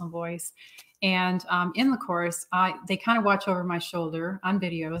that personal voice. And in the course, they kind of watch over my shoulder on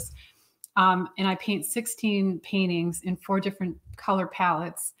videos. And I paint 16 paintings in 4 different color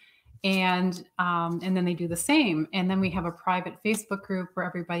palettes. And then they do the same. And then we have a private Facebook group where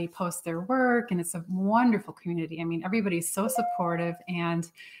everybody posts their work, and it's a wonderful community. I mean, everybody's so supportive, and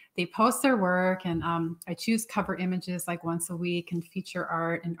they post their work, and I choose cover images like once a week and feature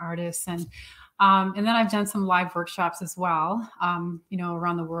art and artists. And then I've done some live workshops as well, you know,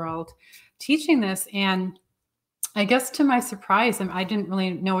 around the world teaching this. And I guess to my surprise, I didn't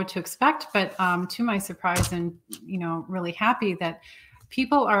really know what to expect, but to my surprise, and, you know, really happy that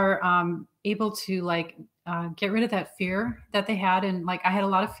people are able to like get rid of that fear that they had. And like, I had a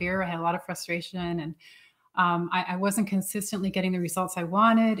lot of fear, I had a lot of frustration, and I wasn't consistently getting the results I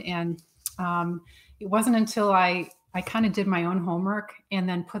wanted. And it wasn't until I kind of did my own homework and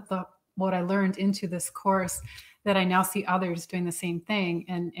then put what I learned into this course that I now see others doing the same thing,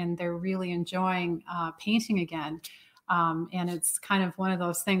 and they're really enjoying painting again. And it's kind of one of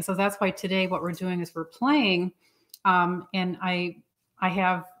those things. So that's why today what we're doing is we're playing, and I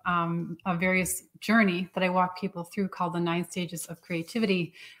have a various journey that I walk people through called the 9 stages of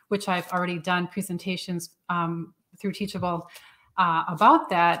creativity, which I've already done presentations through Teachable about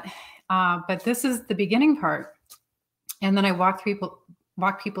that. But this is the beginning part. And then I walk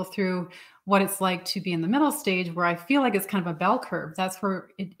people through what it's like to be in the middle stage, where I feel like it's kind of a bell curve. That's where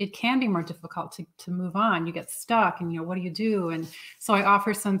it can be more difficult to move on. You get stuck, and, you know, what do you do? And so I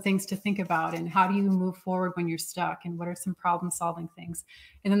offer some things to think about, and how do you move forward when you're stuck, and what are some problem solving things?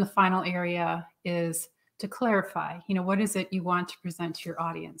 And then the final area is to clarify, you know, what is it you want to present to your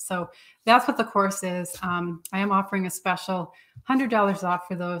audience? So that's what the course is. I am offering a special $100 off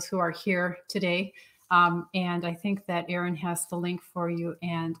for those who are here today. And I think that Erin has the link for you,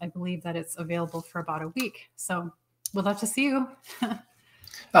 and I believe that it's available for about a week. So we'd love to see you.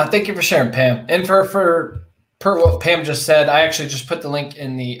 Thank you for sharing, Pam. And for per what Pam just said, I actually just put the link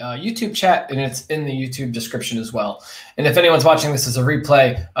in the YouTube chat, and it's in the YouTube description as well. And if anyone's watching this as a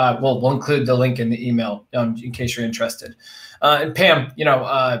replay, we'll include the link in the email in case you're interested. And Pam,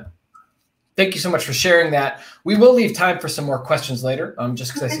 thank you so much for sharing that. We will leave time for some more questions later,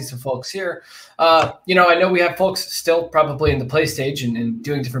 just because I see some folks here. I know we have folks still probably in the play stage and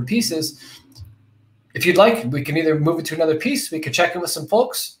doing different pieces. If you'd like, we can either move it to another piece. We could check in with some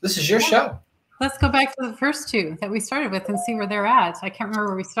folks. This is your show. Let's go back to the first two that we started with and see where they're at. I can't remember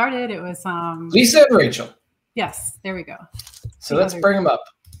where we started. It was Lisa and Rachel. Yes, there we go. So let's bring them up.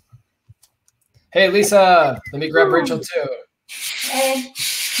 Hey, Lisa, let me grab Rachel too. Hey.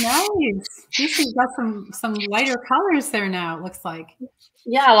 Nice. Lisa's got some lighter colors there now, it looks like.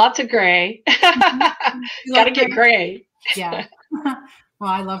 Yeah, lots of gray. Got to get gray. Yeah.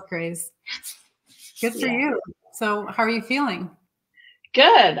 Well, I love grays. Good for you. So how are you feeling?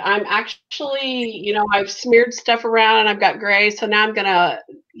 Good. I'm actually, I've smeared stuff around and I've got gray. So now I'm going to,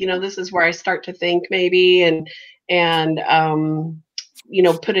 this is where I start to think maybe and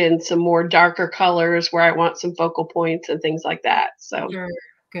put in some more darker colors where I want some focal points and things like that. So sure.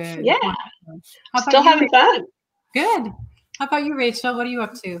 Good. Yeah. Still having fun. Good. How about you, Rachel? What are you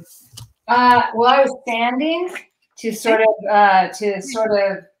up to? Well, I was sanding to sort of,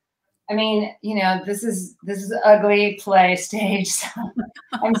 this is ugly play stage. So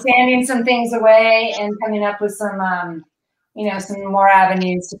I'm sanding some things away and coming up with some, some more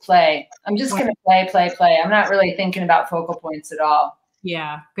avenues to play. I'm just going to play. I'm not really thinking about focal points at all.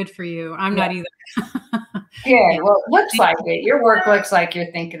 Yeah, good for you. I'm not either. Yeah, well, it looks like it. Your work looks like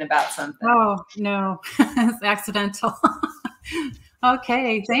you're thinking about something. Oh, no, it's accidental.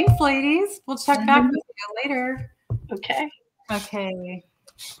 Okay, thanks, ladies. We'll check back with you later. Okay. Okay.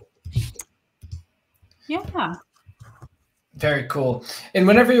 Yeah. Very cool. And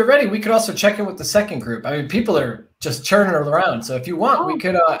whenever you're ready, we could also check in with the second group. I mean, people are just churning around. So if you want, we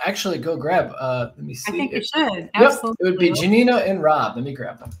could actually go grab, let me see. I think you should. Yep, Absolutely. it would be Janina and Rob. Let me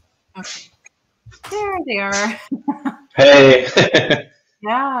grab them. Okay. There they are. Hey.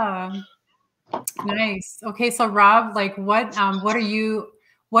 Yeah. Nice. Okay. So Rob, what are you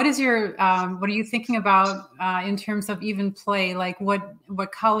thinking about in terms of even play? Like what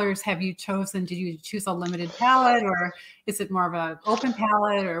colors have you chosen? Did you choose a limited palette, or is it more of an open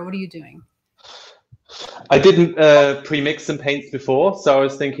palette, or what are you doing? I didn't pre-mix some paints before, so I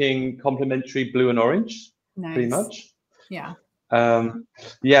was thinking complementary blue and orange, nice. Pretty much. Yeah.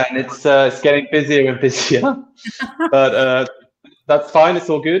 Yeah, and it's getting busier and busier, but that's fine. It's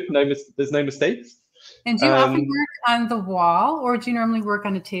all good. There's no mistakes. And do you often work on the wall, or do you normally work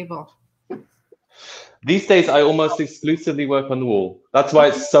on a table? These days, I almost exclusively work on the wall. That's why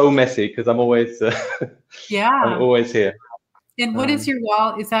it's so messy, because I'm always I'm always here. And what is your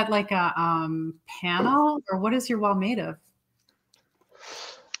wall? Is that like a panel, or what is your wall made of?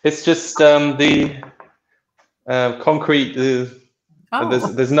 It's just the concrete.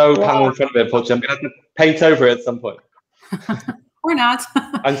 There's no panel in front of it, unfortunately. I'm going to have to paint over it at some point. Or not.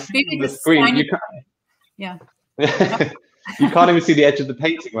 I'm seeing the screen. You can't, you can't even see the edge of the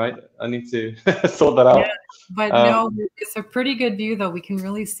painting, right? I need to sort that out. Yeah, but no, it's a pretty good view, though. We can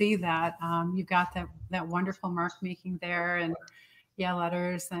really see that. You've got that wonderful mark making there, and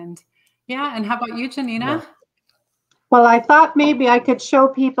letters, and And how about you, Janina? Yeah. Well, I thought maybe I could show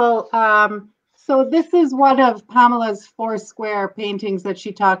people. So this is one of Pamela's 4 square paintings that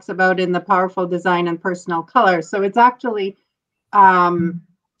she talks about in the Powerful Design and Personal Color. So it's actually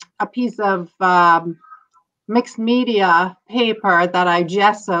a piece of mixed media paper that I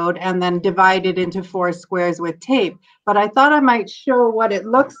gessoed and then divided into 4 squares with tape. But I thought I might show what it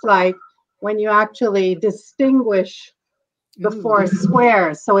looks like when you actually distinguish the 4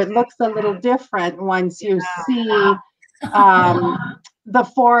 squares. So it looks a little different once you see the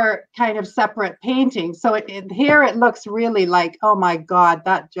 4 kind of separate paintings. So here it looks really like, oh my God,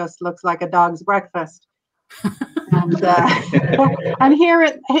 that just looks like a dog's breakfast. And, and here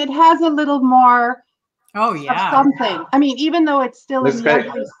it has a little more of something. I mean, even though it's still in the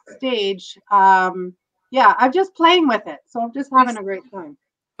ugly stage, I'm just playing with it. So I'm just having a great time.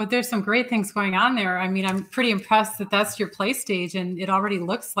 But there's some great things going on there. I mean, I'm pretty impressed that that's your play stage, and it already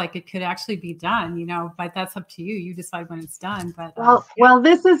looks like it could actually be done, but that's up to you. You decide when it's done. But well,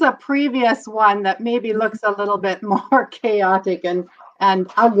 this is a previous one that maybe looks a little bit more chaotic and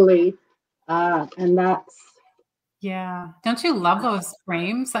ugly. And that's. Yeah. Don't you love those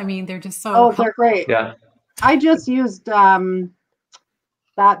frames? I mean, they're just so. Oh, they're great. Yeah. I just used that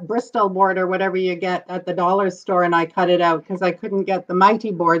that Bristol board or whatever you get at the dollar store, and I cut it out because I couldn't get the mighty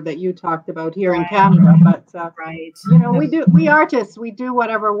board that you talked about here in Canada. But you know, we artists, we do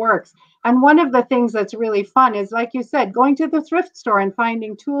whatever works. And one of the things that's really fun is, like you said, going to the thrift store and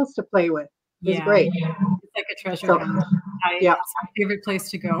finding tools to play with is great. It's like a treasure hunt. It's my favorite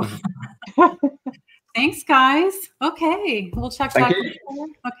place to go. Thanks, guys. Okay, we'll check back later.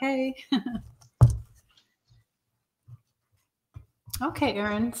 Okay. Okay,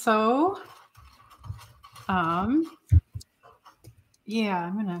 Erin. So, yeah,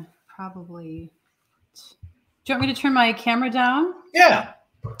 I'm gonna probably. Do you want me to turn my camera down? Yeah.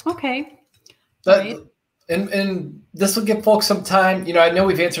 Okay. Right. And this will give folks some time. You know, I know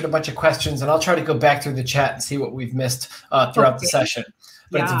we've answered a bunch of questions, and I'll try to go back through the chat and see what we've missed throughout the session.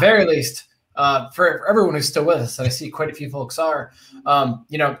 But at the very least, for everyone who's still with us, and I see quite a few folks are,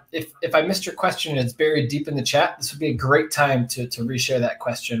 you know, if I missed your question and it's buried deep in the chat, this would be a great time to reshare that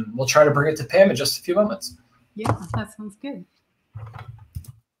question. We'll try to bring it to Pam in just a few moments. Yeah, that sounds good.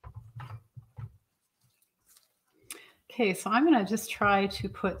 Okay, so I'm going to just try to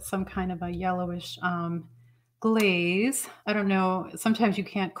put some kind of a yellowish glaze. I don't know, sometimes you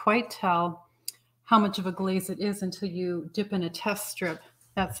can't quite tell how much of a glaze it is until you dip in a test strip.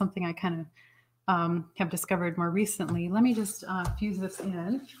 That's something I kind of have discovered more recently. Let me just fuse this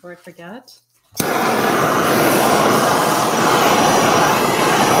in before I forget.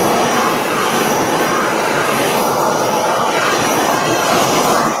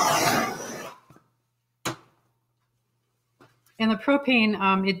 And the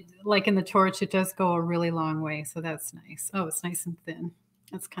propane, it like in the torch, it does go a really long way. So that's nice. Oh, it's nice and thin.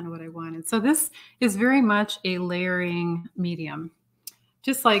 That's kind of what I wanted. So this is very much a layering medium.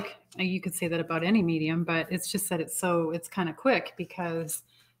 Just like you could say that about any medium, but it's just that it's kind of quick because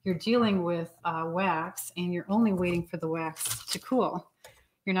you're dealing with wax and you're only waiting for the wax to cool.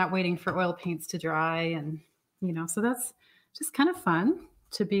 You're not waiting for oil paints to dry, and you know, so that's just kind of fun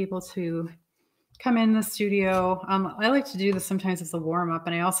to be able to come in the studio. I like to do this sometimes as a warm up,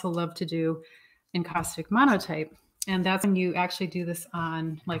 and I also love to do encaustic monotype, and that's when you actually do this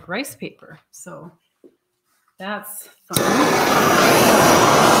on like rice paper. So that's fun.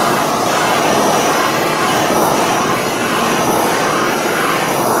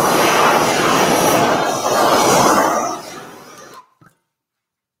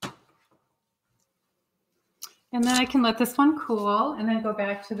 And then I can let this one cool and then go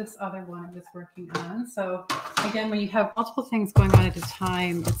back to this other one I was working on. So again, when you have multiple things going on at a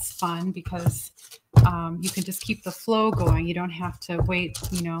time, it's fun because you can just keep the flow going. You don't have to wait,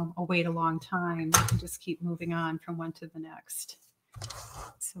 you know, wait a long time. You can just keep moving on from one to the next.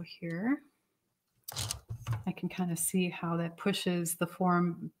 So here, I can kind of see how that pushes the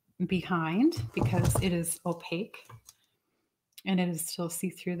form behind because it is opaque and it is still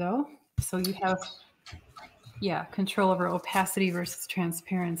see-through though. So you have, yeah, control over opacity versus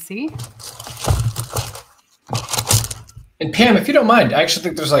transparency. And Pam, if you don't mind, I actually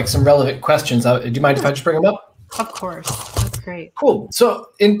think there's like some relevant questions. Do you mind if I just bring them up? Of course, that's great. Cool. So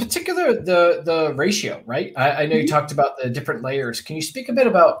in particular, the ratio, right? I know you talked about the different layers. Can you speak a bit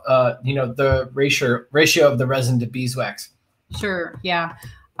about, you know, the ratio of the resin to beeswax? Sure, yeah.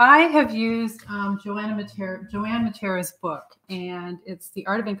 I have used Joanne Matera's book, and it's The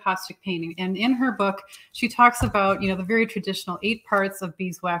Art of Encaustic Painting. And in her book, she talks about, you know, the very traditional 8 parts of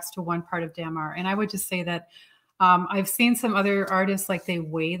beeswax to 1 part of damar. And I would just say that I've seen some other artists, like they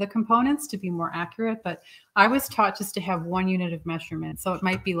weigh the components to be more accurate, but I was taught just to have 1 unit of measurement. So it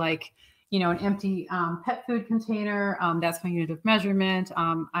might be like, you know, an empty pet food container. That's my unit of measurement.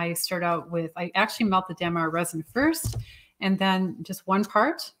 I start out with, I actually melt the damar resin first, and then just 1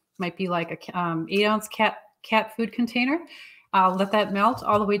 part might be like a 8-ounce cat food container. I'll let that melt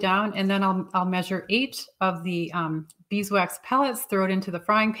all the way down, and then I'll measure 8 of the beeswax pellets, throw it into the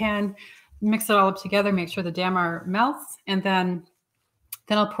frying pan, mix it all up together, make sure the damar melts, and then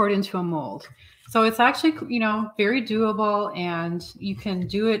I'll pour it into a mold. So it's actually, you know, very doable, and you can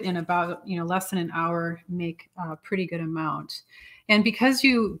do it in about, you know, less than an hour, make a pretty good amount. And because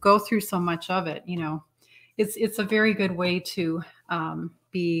you go through so much of it, you know, it's a very good way to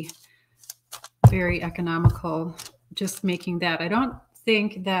be very economical just making that. I don't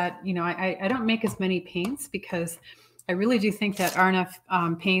think that, you know, I don't make as many paints because I really do think that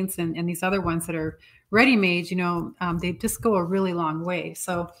RNF paints and these other ones that are ready-made, you know, they just go a really long way.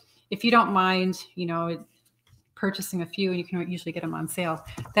 So if you don't mind, you know, purchasing a few, and you can usually get them on sale,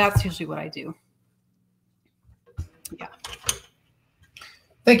 that's usually what I do. Yeah.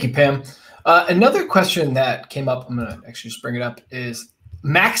 Thank you, Pam. Another question that came up, I'm going to actually just bring it up, is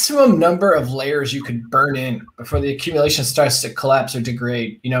maximum number of layers you could burn in before the accumulation starts to collapse or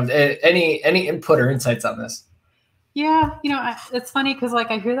degrade? You know, any input or insights on this? Yeah, you know, it's funny because like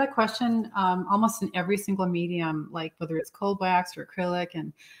I hear that question almost in every single medium, like whether it's cold wax or acrylic,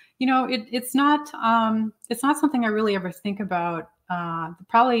 and you know, it's not something I really ever think about.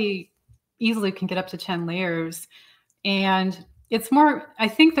 Probably easily can get up to 10 layers, and it's more. I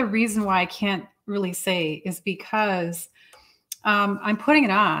think the reason why I can't really say is because I'm putting it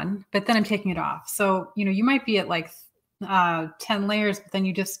on, but then I'm taking it off. So you know, you might be at like 10 layers, but then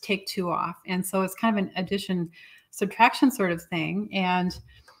you just take 2 off, and so it's kind of an addition subtraction sort of thing, and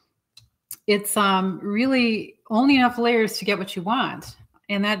it's really only enough layers to get what you want,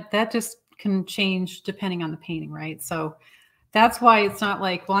 and that just can change depending on the painting, right? So that's why it's not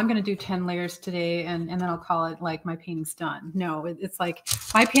like, well, I'm going to do 10 layers today and then I'll call it like my painting's done. No, it's like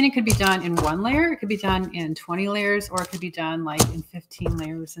my painting could be done in 1 layer, it could be done in 20 layers, or it could be done like in 15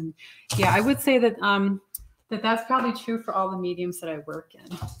 layers. And yeah, I would say that that's probably true for all the mediums that I work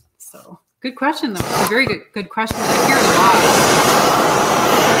in. So good question, though. It's a very good question. I hear a lot.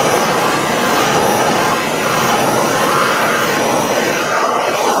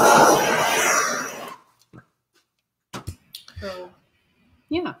 So,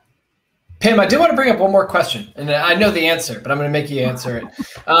 yeah. Pam, I do want to bring up one more question, and I know the answer, but I'm going to make you answer it.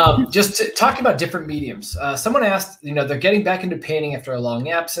 Just talking about different mediums. Someone asked, you know, they're getting back into painting after a long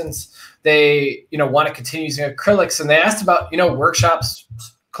absence. They, you know, want to continue using acrylics, and they asked about, you know, workshops,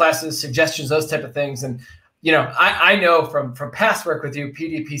 classes, suggestions, those type of things. And, you know, I know from past work with you,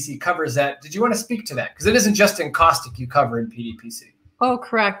 PDPC covers that. Did you want to speak to that? Because it isn't just Encaustic you cover in PDPC. Oh,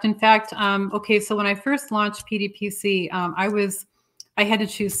 correct. In fact, okay, so when I first launched PDPC, I had to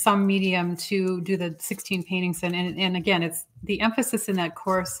choose some medium to do the 16 paintings in. And again, it's the emphasis in that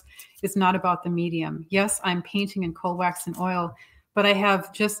course is not about the medium. Yes, I'm painting in cold wax and oil, but I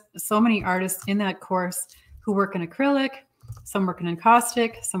have just so many artists in that course who work in acrylic, some work in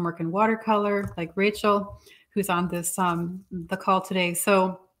encaustic, some work in watercolor, like Rachel, who's on this the call today.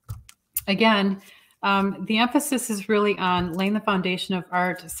 So again, the emphasis is really on laying the foundation of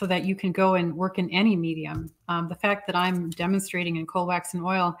art so that you can go and work in any medium. The fact that I'm demonstrating in cold wax and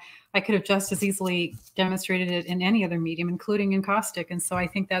oil, I could have just as easily demonstrated it in any other medium, including encaustic. And so I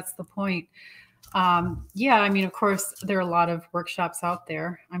think that's the point. Yeah, I mean, of course, there are a lot of workshops out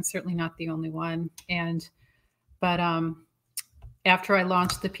there. I'm certainly not the only one. But after I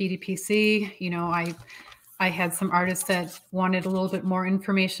launched the PDPC, you know, I had some artists that wanted a little bit more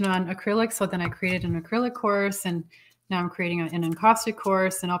information on acrylic. So then I created an acrylic course, and now I'm creating an encaustic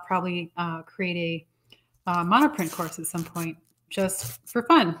course, and I'll probably create a monoprint course at some point just for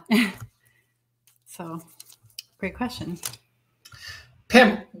fun. So great question.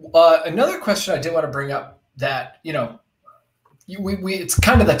 Pam, another question I did want to bring up that, you know, it's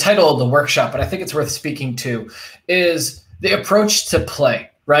kind of the title of the workshop, but I think it's worth speaking to, is the approach to play,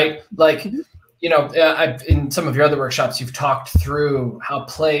 right? Like, you know, in some of your other workshops, you've talked through how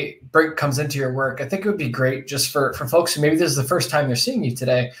play comes into your work. I think it would be great just for folks who maybe this is the first time they're seeing you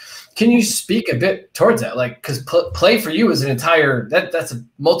today. Can you speak a bit towards that? Like, because play for you is an entire, that's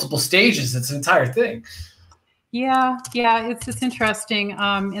multiple stages. It's an entire thing. Yeah, it's interesting.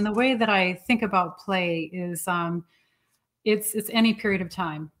 And the way that I think about play is it's any period of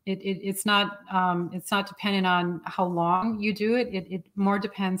time. It's not dependent on how long you do it. It more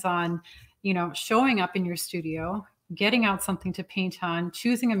depends on, you know, showing up in your studio, getting out something to paint on,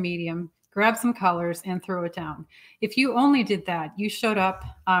 choosing a medium, grab some colors and throw it down. If you only did that, you showed up,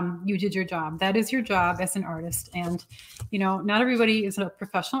 you did your job. That is your job as an artist. And, you know, not everybody is a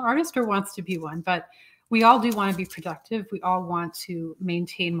professional artist or wants to be one, but we all do want to be productive. We all want to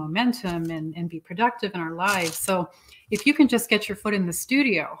maintain momentum and be productive in our lives. So if you can just get your foot in the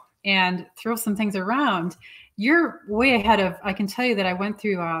studio and throw some things around, you're way ahead of, I can tell you that I went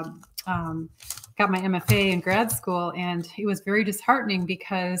through, got my MFA in grad school, and it was very disheartening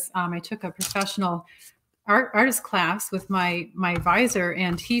because I took a professional artist class with my advisor,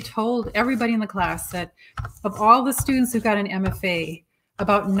 and he told everybody in the class that of all the students who got an MFA,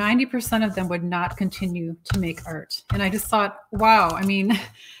 about 90% of them would not continue to make art. And I just thought, wow, I mean,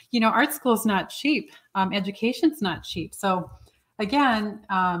 you know, art school is not cheap. Education's not cheap. So again,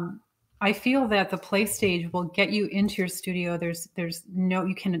 I feel that the play stage will get you into your studio. There's no,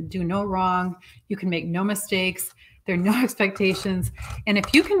 you can do no wrong. You can make no mistakes. There are no expectations. And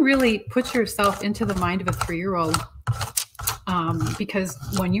if you can really put yourself into the mind of a 3-year-old, because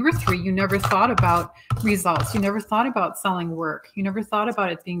when you were 3, you never thought about results. You never thought about selling work. You never thought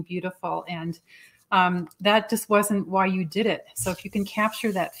about it being beautiful. And that just wasn't why you did it. So if you can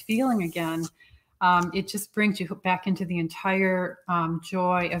capture that feeling again, it just brings you back into the entire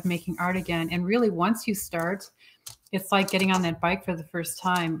joy of making art again. And really, once you start, it's like getting on that bike for the first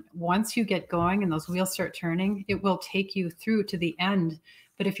time. Once you get going and those wheels start turning, it will take you through to the end.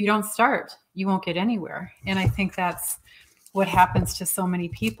 But if you don't start, you won't get anywhere. And I think that's what happens to so many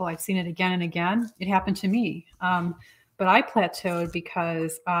people. I've seen it again and again. It happened to me. But I plateaued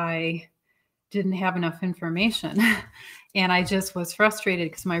because I didn't have enough information. And I just was frustrated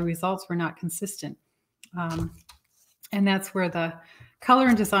because my results were not consistent. And that's where the color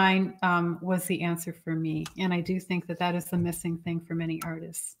and design was the answer for me. And I do think that that is the missing thing for many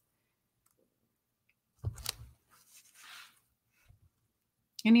artists.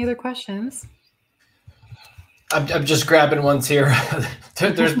 Any other questions? I'm just grabbing ones here.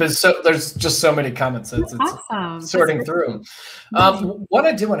 there's just so many comments. It's awesome. Sorting through them. What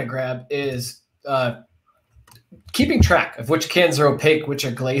I do want to grab is keeping track of which cans are opaque, which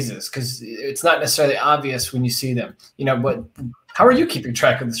are glazes, because it's not necessarily obvious when you see them. You know, but how are you keeping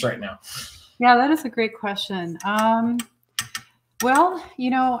track of this right now? Yeah, that is a great question. Well, you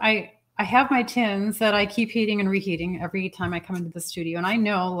know, I have my tins that I keep heating and reheating every time I come into the studio. And I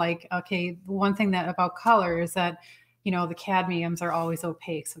know, like, okay, the one thing that about color is that, you know, the cadmiums are always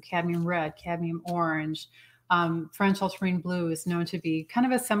opaque. So cadmium red, cadmium orange, French ultramarine blue is known to be kind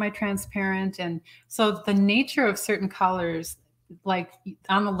of a semi-transparent. And so the nature of certain colors, like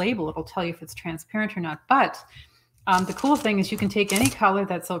on the label, it'll tell you if it's transparent or not. But the cool thing is you can take any color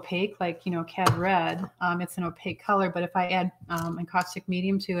that's opaque, like, you know, cad red, it's an opaque color. But if I add encaustic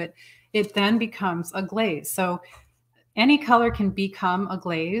medium to it, it then becomes a glaze. So any color can become a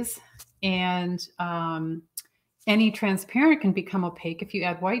glaze, and any transparent can become opaque if you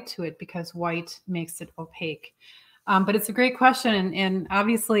add white to it, because white makes it opaque. But it's a great question. And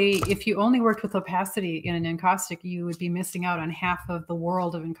obviously, if you only worked with opacity in an encaustic, you would be missing out on half of the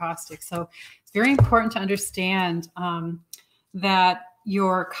world of encaustic. So it's very important to understand that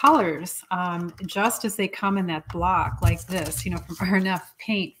your colors, just as they come in that block like this, you know, from RNF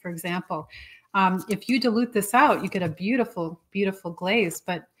paint, for example, if you dilute this out, you get a beautiful, beautiful glaze.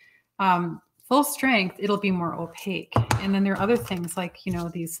 But full strength, it'll be more opaque. And then there are other things like, you know,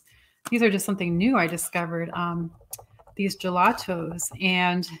 these are just something new I discovered, these gelatos.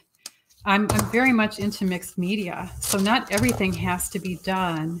 And I'm very much into mixed media. So not everything has to be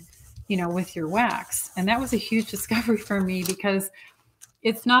done, you know, with your wax. And that was a huge discovery for me, because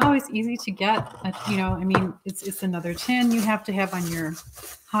it's not always easy to get, you know, I mean, it's another tin you have to have on your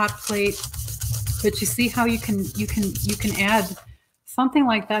hot plate. But you see how you can add something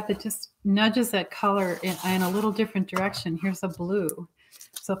like that that just nudges that color in a little different direction. Here's a blue.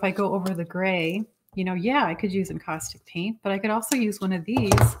 So if I go over the gray, you know, yeah, I could use encaustic paint, but I could also use one of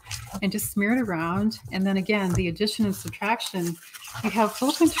these and just smear it around. And then again, the addition and subtraction, you have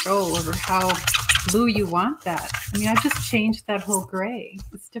full control over how blue you want that. I mean, I've just changed that whole gray.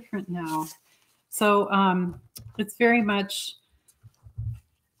 It's different now. So it's very much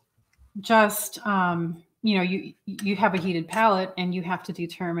just, you know, you have a heated palette, and you have to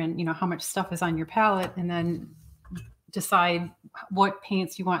determine, you know, how much stuff is on your palette, and then decide what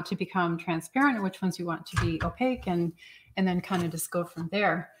paints you want to become transparent and which ones you want to be opaque, and then kind of just go from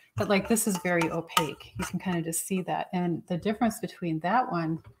there. But like, this is very opaque. You can kind of just see that. And the difference between that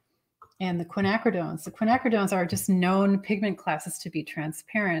one and the quinacridons are just known pigment classes to be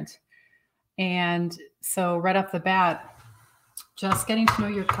transparent. And so right off the bat, just getting to know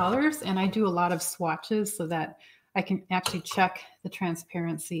your colors. And I do a lot of swatches so that I can actually check the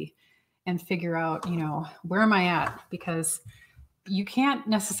transparency and figure out, you know, where am I at? Because you can't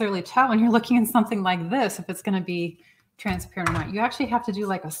necessarily tell when you're looking at something like this if it's going to be transparent or not. You actually have to do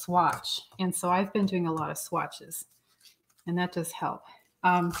like a swatch. And so I've been doing a lot of swatches, and that does help.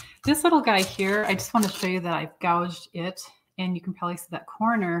 This little guy here, I just want to show you that I've gouged it, and you can probably see that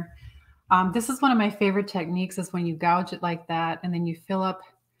corner. This is one of my favorite techniques, is when you gouge it like that, and then you fill up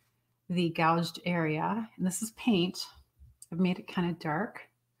the gouged area. And this is paint. I've made it kind of dark.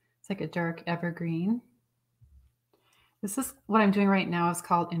 It's like a dark evergreen. This is what I'm doing right now is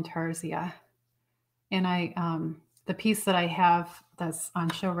called Intarsia. And the piece that I have that's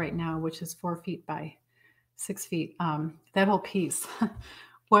on show right now, which is 4 feet by 6 feet, that whole piece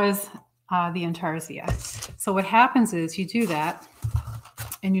was the Intarsia. So what happens is you do that,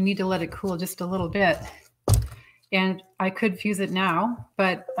 and you need to let it cool just a little bit. And I could fuse it now,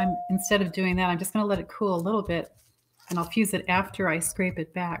 but instead of doing that, I'm just going to let it cool a little bit, and I'll fuse it after I scrape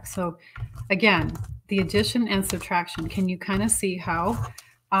it back. So again, the addition and subtraction. Can you kind of see how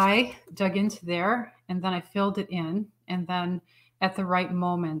I dug into there, and then I filled it in, and then at the right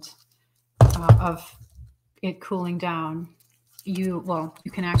moment of it cooling down, you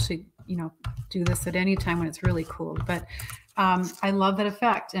can actually you know, do this at any time when it's really cool. But I love that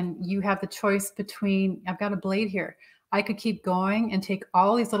effect. And you have the choice between, I've got a blade here. I could keep going and take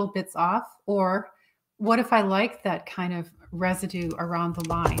all these little bits off, or what if I like that kind of residue around the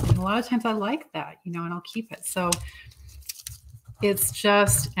line? And a lot of times I like that, you know, and I'll keep it. So it's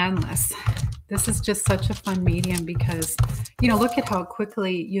just endless. This is just such a fun medium because, you know, look at how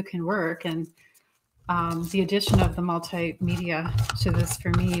quickly you can work. And the addition of the multimedia to this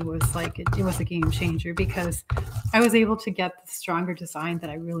for me was like, it was a game changer because I was able to get the stronger design that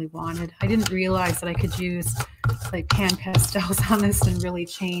I really wanted. I didn't realize that I could use like pan pastels on this and really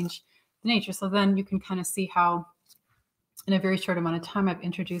change the nature. So then you can kind of see how in a very short amount of time, I've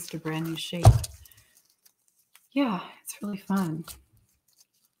introduced a brand new shape. Yeah, it's really fun.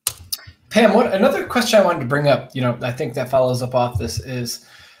 Pam, another question I wanted to bring up, you know, I think that follows up off this is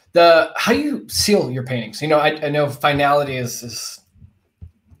how you seal your paintings. You know, I know finality is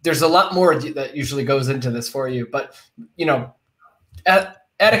there's a lot more that usually goes into this for you, but you know, at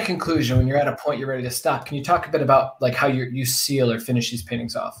a conclusion, when you're at a point you're ready to stop, can you talk a bit about like how you seal or finish these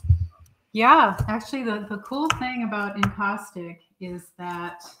paintings off? Yeah, actually the cool thing about Encaustic is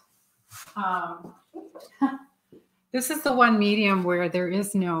that this is the one medium where there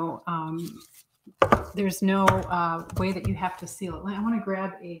is no there's no way that you have to seal it. I want to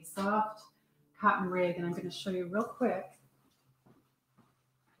grab a soft cotton rag and I'm going to show you real quick.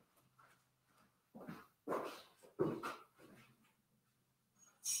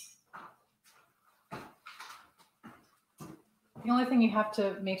 The only thing you have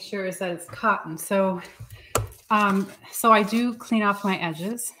to make sure is that it's cotton. So, so I do clean off my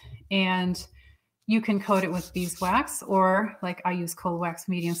edges, and you can coat it with beeswax, or like I use cold wax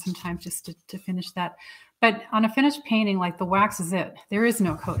medium sometimes just to finish that. But on a finished painting, like the wax is it. There is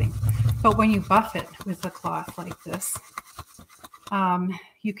no coating. But when you buff it with a cloth like this,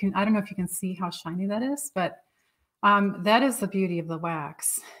 you can, I don't know if you can see how shiny that is, but that is the beauty of the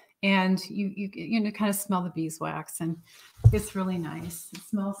wax. And you know, kind of smell the beeswax, and it's really nice. It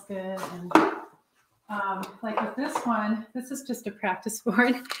smells good. And like with this one, this is just a practice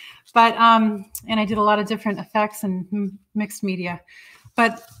board, but and I did a lot of different effects and mixed media.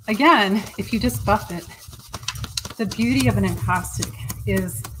 But again, if you just buff it, the beauty of an encaustic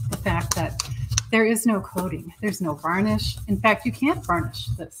is the fact that there is no coating. There's no varnish. In fact, you can't varnish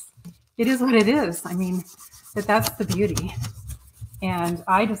this. It is what it is. I mean, that's the beauty. And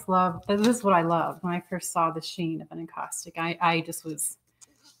I just love, this is what I loved when I first saw the sheen of an encaustic. I just was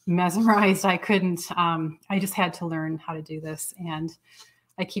mesmerized. I couldn't, I just had to learn how to do this, and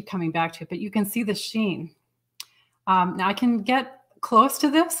I keep coming back to it, but you can see the sheen. Now I can get close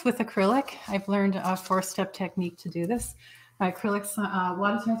to this with acrylic. I've learned a 4-step technique to do this. My acrylics a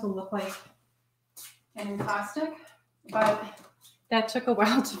lot of times will look like an encaustic, but that took a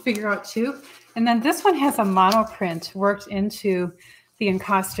while to figure out too. And then this one has a monoprint worked into the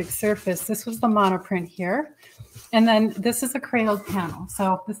encaustic surface. This was the monoprint here. And then this is a cradled panel.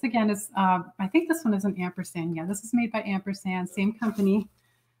 So this again is, I think this one is an ampersand. Yeah, this is made by Ampersand, same company,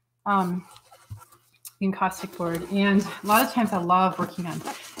 the encaustic board. And a lot of times I love working on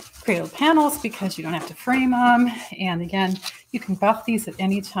cradled panels because you don't have to frame them. And again, you can buff these at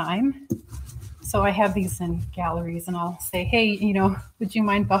any time. So I have these in galleries, and I'll say, hey, you know, would you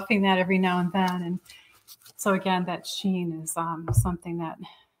mind buffing that every now and then? And so again, that sheen is something that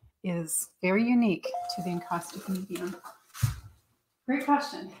is very unique to the encaustic medium. Great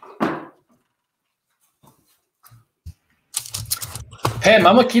question. Pam,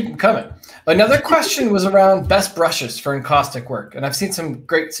 I'm gonna keep them coming. Another question was around best brushes for encaustic work, and I've seen some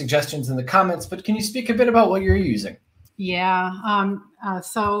great suggestions in the comments, but can you speak a bit about what you're using? Yeah,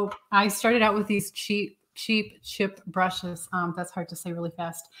 so I started out with these cheap chip brushes. That's hard to say really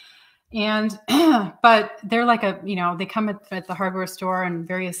fast. And, but they're like a, you know, they come at the hardware store in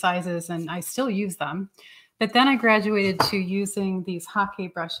various sizes, and I still use them. But then I graduated to using these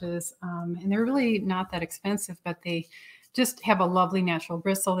Caughey brushes, and they're really not that expensive, but they just have a lovely natural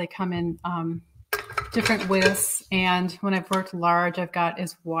bristle. They come in different widths, and when I've worked large, I've got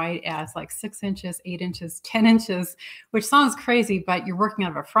as wide as like 6 inches, 8 inches, 10 inches, which sounds crazy, but you're working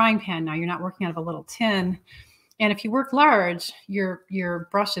out of a frying pan now. You're not working out of a little tin. And if you work large, your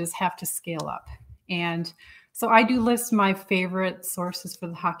brushes have to scale up. And so I do list my favorite sources for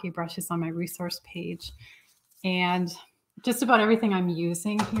the Caughey brushes on my resource page. And just about everything I'm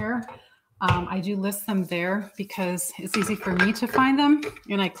using here, I do list them there because it's easy for me to find them.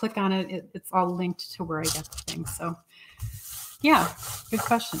 And I click on it, it's all linked to where I get the things. So yeah, good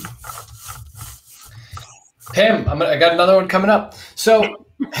question. Pam, I got another one coming up. So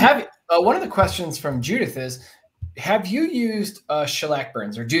one of the questions from Judith is, have you used shellac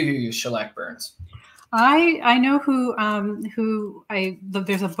burns, or do you use shellac burns? I know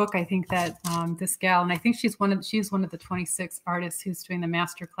there's a book, I think, that this gal, and I think she's one of the 26 artists who's doing the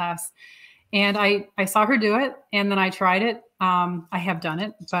master class. And I saw her do it, and then I tried it. I have done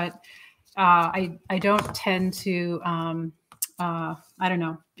it, but I don't tend to, I don't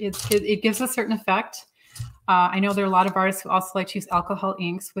know. It gives a certain effect. I know there are a lot of artists who also like to use alcohol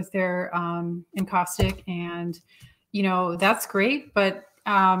inks with their encaustic, and, you know, that's great. But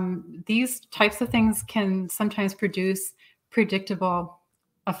these types of things can sometimes produce predictable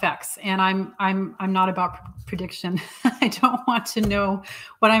effects, and I'm not about prediction. I don't want to know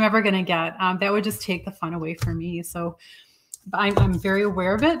what I'm ever going to get. That would just take the fun away from me. So I'm very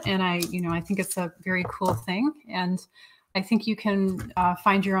aware of it, and I think it's a very cool thing, and I think you can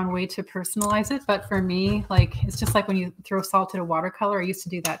find your own way to personalize it. But for me, like, it's just like when you throw salt at a watercolor. I used to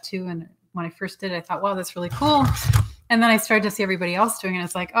do that too, and when I first did it, I thought, wow, that's really cool. And then I started to see everybody else doing it, and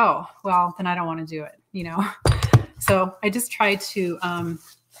it's like, oh, well, then I don't want to do it, you know. So I just try to,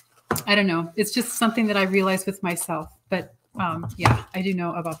 I don't know. It's just something that I realized with myself. But yeah, I do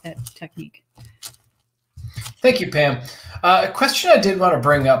know about that technique. Thank you, Pam. A question I did want to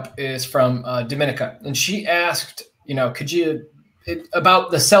bring up is from Dominica, and she asked, you know,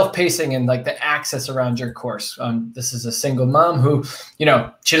 about the self-pacing and like the access around your course. This is a single mom who, you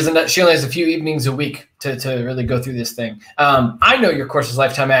know, she only has a few evenings a week to really go through this thing. I know your course is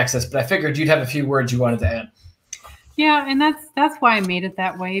lifetime access, but I figured you'd have a few words you wanted to add. Yeah, and that's why I made it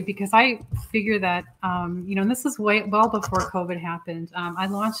that way, because I figure that, you know, and this is well before COVID happened. I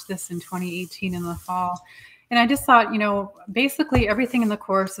launched this in 2018 in the fall. And I just thought, you know, basically everything in the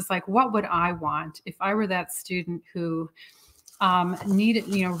course is like, what would I want if I were that student who needed,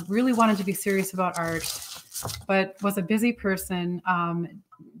 you know, really wanted to be serious about art, but was a busy person,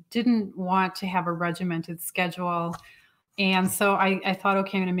 didn't want to have a regimented schedule. And so I thought,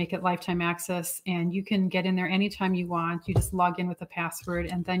 okay, I'm going to make it lifetime access, and you can get in there anytime you want. You just log in with a password,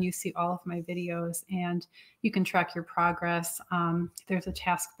 and then you see all of my videos, and you can track your progress. There's a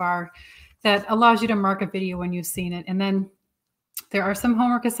taskbar that allows you to mark a video when you've seen it. And then there are some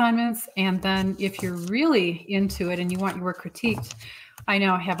homework assignments. And then if you're really into it and you want your work critiqued, I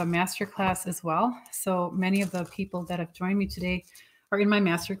now have a masterclass as well. So many of the people that have joined me today are in my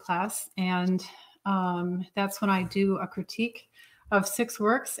masterclass. And that's when I do a critique of 6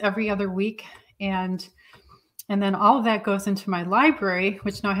 works every other week. And then all of that goes into my library,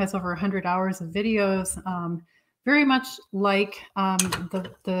 which now has over 100 hours of videos, very much like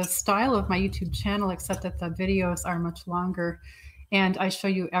the style of my YouTube channel, except that the videos are much longer. And I show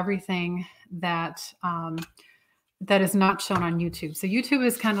you everything that that is not shown on YouTube. So YouTube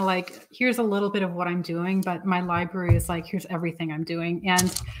is kind of like, here's a little bit of what I'm doing, but my library is like, here's everything I'm doing.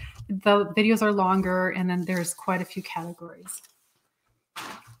 And the videos are longer, and then there's quite a few categories.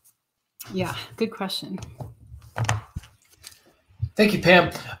 Yeah, good question. Thank you,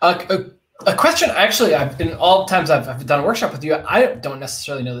 Pam. A question, actually, in all times I've done a workshop with you, I don't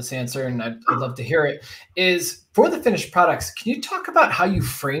necessarily know this answer, and I'd love to hear it, is for the finished products, can you talk about how you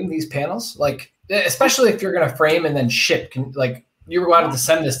frame these panels? Like, especially if you're going to frame and then ship, like you wanted to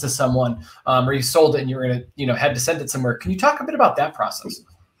send this to someone, or you sold it and you were going to, you know, had to send it somewhere. Can you talk a bit about that process?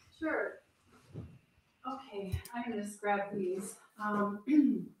 Sure. Okay, I'm going to just grab these.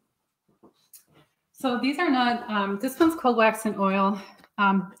 So these are not, this one's cold wax and oil.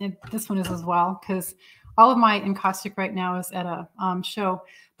 And this one is as well, because all of my encaustic right now is at a show.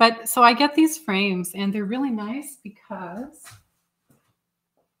 But so I get these frames, and they're really nice because,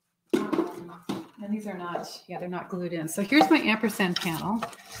 and these are not, yeah, they're not glued in. So here's my ampersand panel,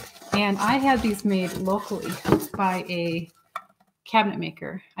 and I had these made locally by a cabinet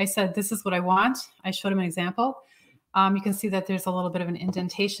maker. I said, this is what I want. I showed him an example. You can see that there's a little bit of an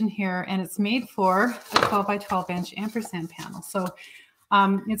indentation here, and it's made for a 12 by 12 inch ampersand panel. So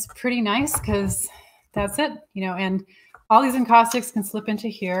it's pretty nice because that's it, you know, and all these encaustics can slip into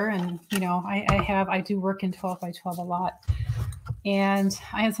here. And, you know, I do work in 12 by 12 a lot. And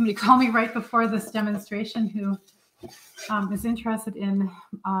I had somebody call me right before this demonstration who is interested in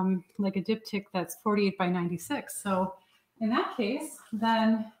like a diptych that's 48 by 96. So in that case,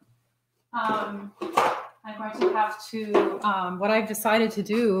 then I'm going to have to, what I've decided to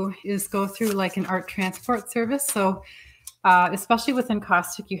do is go through like an art transport service. So especially with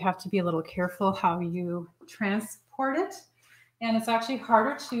encaustic, you have to be a little careful how you transport it. And it's actually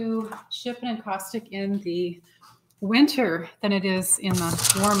harder to ship an encaustic in the winter than it is in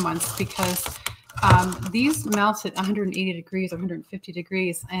the warm months, because these melt at 180 degrees or 150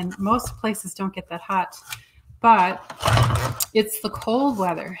 degrees, and most places don't get that hot. but it's the cold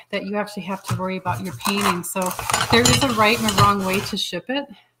weather that you actually have to worry about your painting. So there is a right and a wrong way to ship it.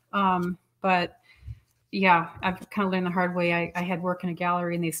 But yeah, I've kind of learned the hard way. I had work in a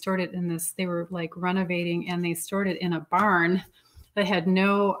gallery and they stored it in this, they were like renovating and they stored it in a barn that had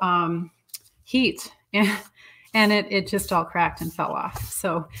no heat. And it just all cracked and fell off.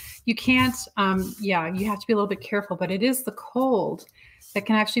 So you can't, yeah, you have to be a little bit careful, but it is the cold that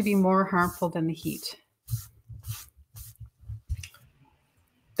can actually be more harmful than the heat.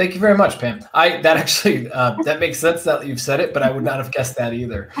 Thank you very much, Pam. That actually, that makes sense now that you've said it, but I would not have guessed that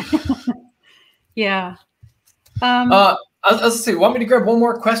either. Yeah. Let's see. Want me to grab one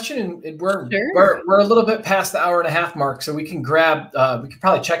more question? And we're a little bit past the hour and a half mark, so we can grab. We could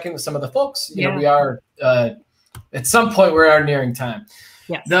probably check in with some of the folks. You know, we are at some point we are nearing time.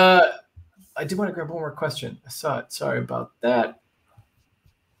 Yes. I do want to grab one more question. I saw it. Sorry about that.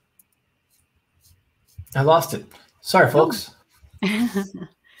 I lost it. Sorry, folks.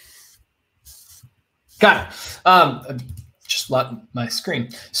 Got it. Just locked my screen.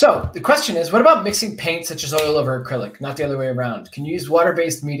 So the question is, what about mixing paint such as oil over acrylic, not the other way around? Can you use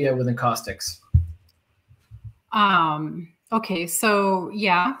water-based media with encaustics? Okay, so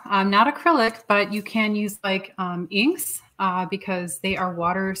yeah, not acrylic, but you can use like inks because they are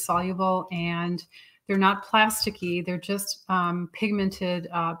water soluble and they're not plasticky. They're just pigmented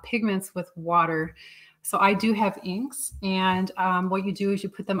pigments with water. So I do have inks, and what you do is you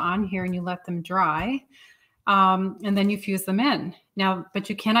put them on here and you let them dry. And then you fuse them in. Now, but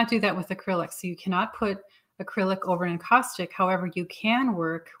you cannot do that with acrylic. So you cannot put acrylic over an encaustic. However, you can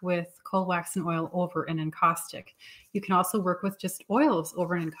work with cold wax and oil over an encaustic. You can also work with just oils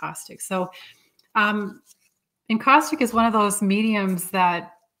over an encaustic. So encaustic is one of those mediums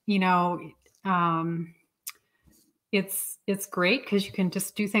that, you know, it's great because you can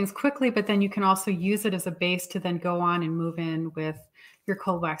just do things quickly, but then you can also use it as a base to then go on and move in with your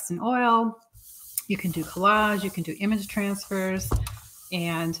cold wax and oil. You can do collage, you can do image transfers,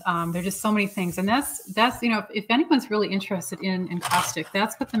 and there's just so many things. And that's you know, if anyone's really interested in encaustic,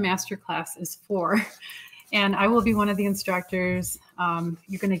 that's what the master class is for. And I will be one of the instructors.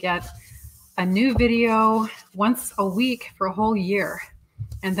 You're going to get a new video once a week for a whole year,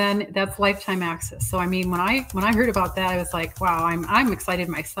 and then that's lifetime access. So I mean, when I heard about that, I was like, wow, I'm excited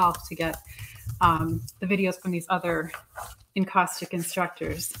myself to get the videos from these other encaustic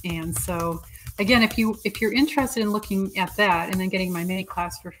instructors. And so again, if you're interested in looking at that and then getting my mini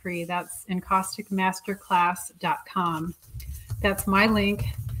class for free, that's encausticmasterclass.com. That's my link.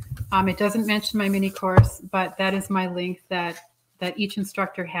 It doesn't mention my mini course, but that is my link that each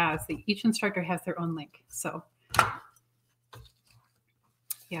instructor has. Each instructor has their own link. So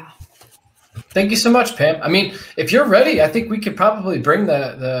yeah. Thank you so much, Pam. I mean, if you're ready, I think we could probably bring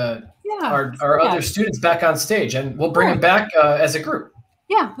our other students back on stage, and we'll bring them back as a group.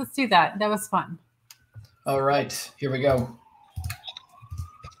 Yeah, let's do that. That was fun. All right, here we go.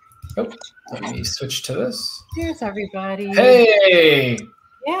 Oh, let me switch to this. Here's everybody. Hey.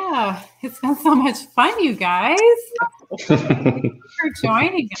 Yeah, it's been so much fun, you guys. Thank you for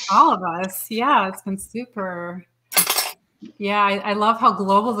joining all of us. Yeah, it's been super. Yeah, I love how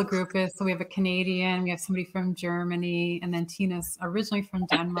global the group is. So we have a Canadian, we have somebody from Germany, and then Tina's originally from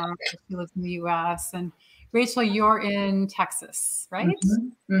Denmark. She lives in the US. And Rachel, you're in Texas, right?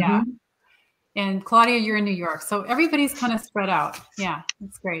 Mm-hmm. Yeah. And Claudia, you're in New York. So everybody's kind of spread out. Yeah,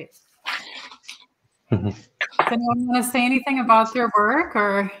 that's great. Does anyone want to say anything about their work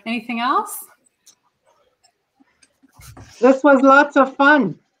or anything else? This was lots of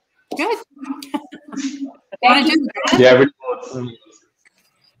fun. Good. Thank you.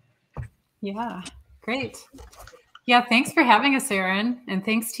 Yeah, great. Yeah, thanks for having us, Erin, and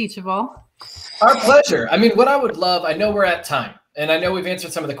thanks, Teachable. Our pleasure. I mean, what I would love, I know we're at time, and I know we've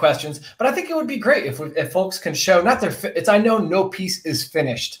answered some of the questions, but I think it would be great if folks can show, not their, I know no piece is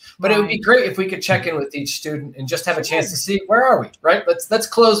finished, but It would be great if we could check in with each student and just have a chance to see, where are we, right? Let's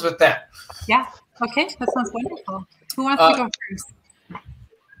close with that. Yeah, okay, that sounds wonderful. Who wants to go first?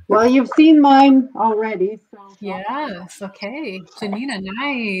 Well, you've seen mine already. So. Yes, okay. Janina,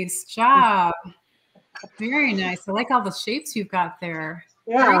 nice job. Very nice. I like all the shapes you've got there.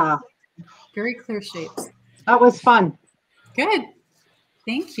 Yeah. Very clear shapes. That was fun. Good.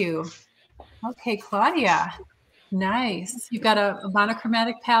 Thank you. Okay, Claudia. Nice. You've got a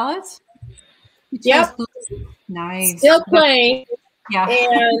monochromatic palette? Yep. Nice. Still playing. Yeah.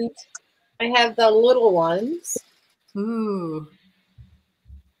 And I have the little ones. Ooh.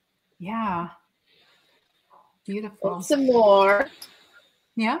 Yeah. Beautiful. Some more.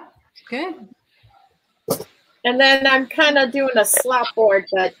 Yeah. Good. And then I'm kind of doing a slop board,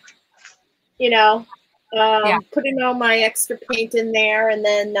 but you know, putting all my extra paint in there, and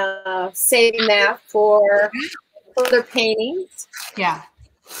then saving that for other paintings. Yeah.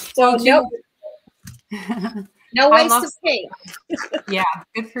 So no waste of paint. Yeah,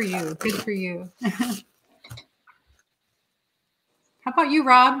 good for you. Good for you. How about you,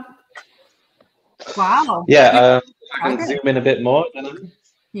 Rob? Wow. Yeah, I can zoom in a bit more.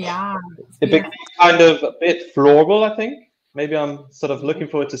 Yeah. It became kind of a bit floral, I think. Maybe I'm sort of looking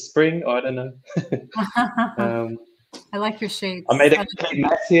forward to spring, or I don't know. I like your shapes. I made a complete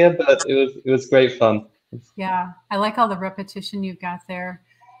mess here, but it was great fun. Yeah, I like all the repetition you've got there.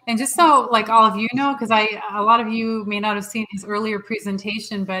 And just so like all of you know, because a lot of you may not have seen his earlier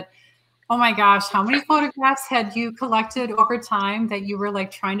presentation, but oh my gosh, how many photographs had you collected over time that you were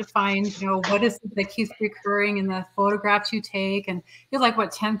like trying to find, you know, what is it that keeps recurring in the photographs you take? And you're like,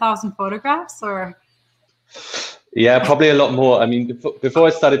 what, 10,000 photographs or? Yeah, probably a lot more. I mean, before I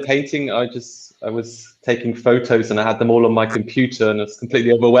started painting, I was taking photos and I had them all on my computer and I was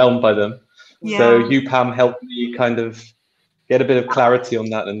completely overwhelmed by them. Yeah. So you, Pam, helped me kind of get a bit of clarity on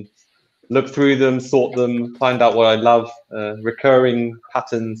that and look through them, sort them, find out what I love, recurring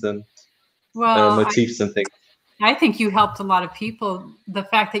patterns and motifs and things. I think you helped a lot of people. The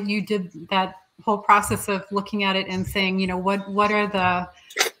fact that you did that whole process of looking at it and saying, you know, what are the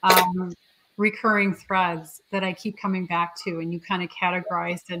recurring threads that I keep coming back to, and you kind of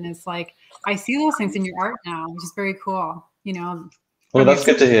categorized it, and it's like I see those things in your art now, which is very cool. You know. Well, that's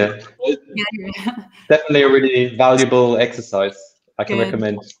good to hear. Yeah. Definitely a really valuable exercise. I can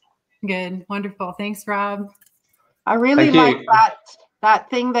recommend. Good, wonderful. Thanks, Rob. I really like that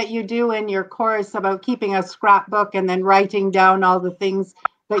thing that you do in your course about keeping a scrapbook and then writing down all the things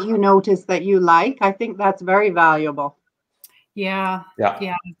that you notice that you like. I think that's very valuable. Yeah.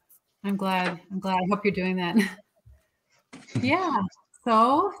 I'm glad. I hope you're doing that. Yeah.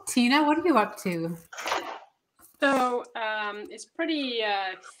 So, Tina, what are you up to? So it's pretty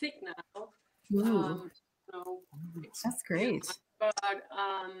thick now. So that's great. But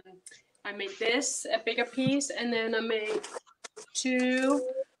I made this a bigger piece, and then I made two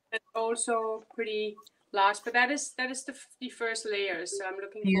that's also pretty large. But that is the first layer. So I'm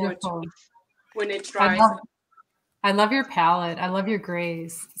looking forward to when it dries. I love your palette. I love your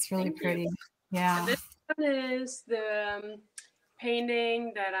grays. It's really pretty. Yeah. And this one is the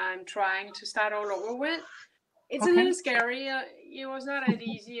painting that I'm trying to start all over with. It's a little scary. It was not as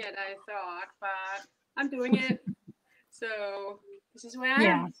easy as I thought, but I'm doing it. So this is where I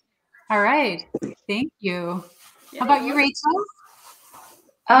am. All right. Thank you. How about you, Rachel?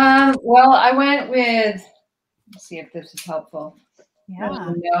 Well, I went with, let's see if this is helpful. Yeah. I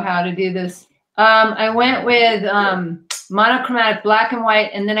don't know how to do this. I went with monochromatic black and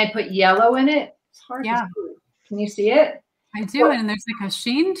white, and then I put yellow in it. It's hard to see. Can you see it? I do, and there's like a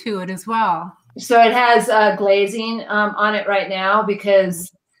sheen to it as well. So it has glazing on it right now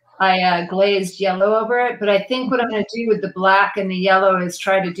because I glazed yellow over it. But I think what I'm going to do with the black and the yellow is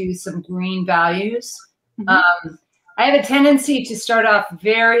try to do some green values. I have a tendency to start off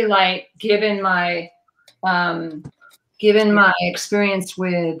very light, given my experience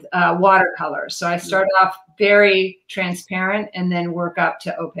with watercolor. So I start off very transparent and then work up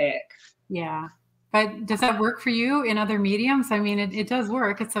to opaque. Yeah. But does that work for you in other mediums? I mean, it does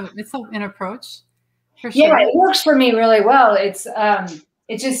work. It's an approach for sure. Yeah, it works for me really well. It's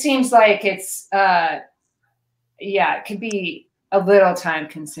it just seems like it's it could be a little time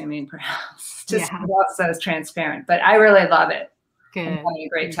consuming perhaps to start off so transparent, but I really love it. Good. I'm having a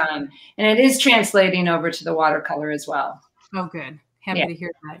great time. And it is translating over to the watercolor as well. Oh, good. Happy to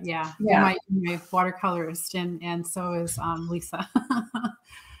hear that. Yeah. My watercolorist and so is Lisa.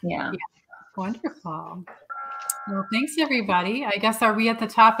 Yeah. Wonderful. Well, thanks everybody. I guess are we at the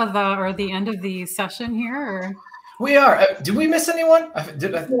top of the end of the session here? Or? We are. Did we miss anyone?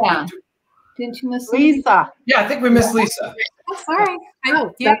 Didn't you miss Lisa? Yeah, I think we missed Lisa. Oh, sorry.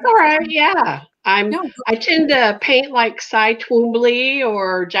 That's all right. Yeah. I tend to paint like Cy Twombly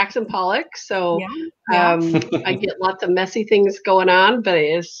or Jackson Pollock, so I get lots of messy things going on, but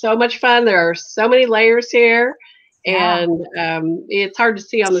it is so much fun. There are so many layers here. And it's hard to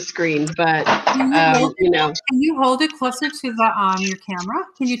see on the screen, but you know. Can you hold it closer to the your camera?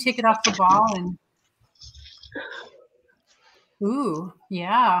 Can you take it off the ball and? Ooh,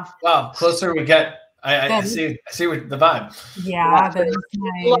 yeah. Wow, closer we get. I see what the vibe. Yeah, that is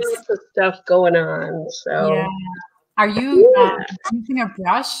nice. Lots of stuff going on. So yeah. Are you using a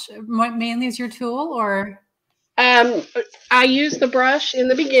brush mainly as your tool, or? I used the brush in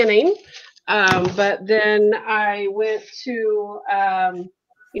the beginning. But then I went to,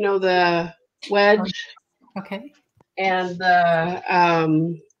 the wedge. Okay. And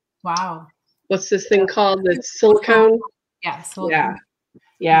the, wow. what's this thing called? The silicone? Yeah, silicone.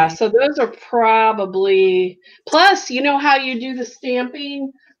 Yeah, so those are probably, plus, you know how you do the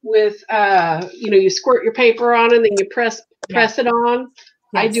stamping with, you squirt your paper on and then you press it on?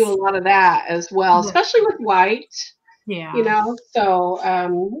 Yes. I do a lot of that as well, especially with white. Yeah. So,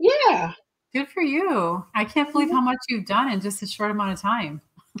 yeah. Good for you. I can't believe how much you've done in just a short amount of time.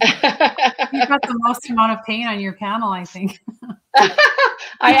 You've got the most amount of paint on your panel, I think.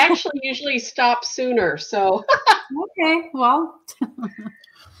 I actually usually stop sooner, so. Okay, well.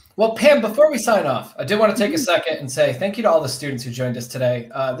 Well, Pam, before we sign off, I did want to take a second and say thank you to all the students who joined us today.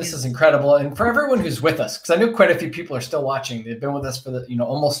 This is incredible. And for everyone who's with us, because I know quite a few people are still watching. They've been with us for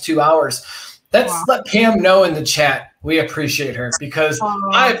almost 2 hours. Let Pam know in the chat. We appreciate her because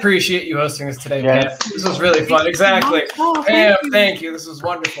I appreciate you hosting us today, Pam. This was really fun. Exactly. Pam, thank you. This was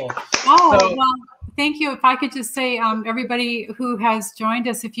wonderful. Well, thank you. If I could just say, everybody who has joined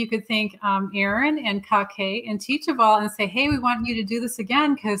us, if you could thank Erin and Caughey and Teachable and say, hey, we want you to do this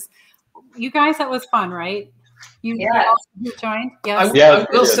again because you guys, that was fun, right? You joined? Yes. I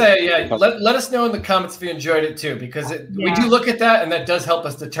will say, let us know in the comments if you enjoyed it too, because we do look at that and that does help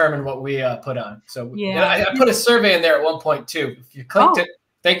us determine what we put on. So I put a survey in there at one point too. If you clicked it,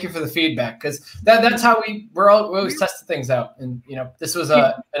 thank you for the feedback, because that's how we always testing things out. And this was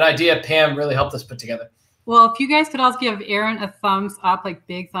an idea Pam really helped us put together. Well, if you guys could also give Erin a thumbs up, like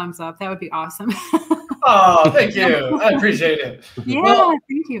big thumbs up, that would be awesome. Oh, thank you. I appreciate it. Yeah,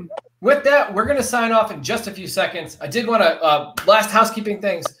 thank you. With that, we're going to sign off in just a few seconds. I did want to, last housekeeping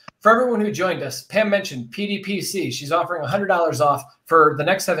things. For everyone who joined us, Pam mentioned PDPC. She's offering $100 off for the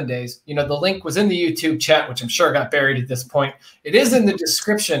next 7 days. The link was in the YouTube chat, which I'm sure got buried at this point. It is in the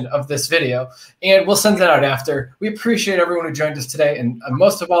description of this video, and we'll send that out after. We appreciate everyone who joined us today, and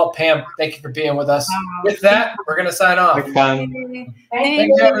most of all, Pam, thank you for being with us. With that, we're going to sign off. Thank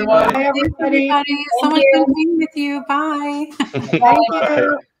you, everyone. Bye, everybody. So much fun being with you. Bye. Thank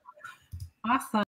you. Awesome.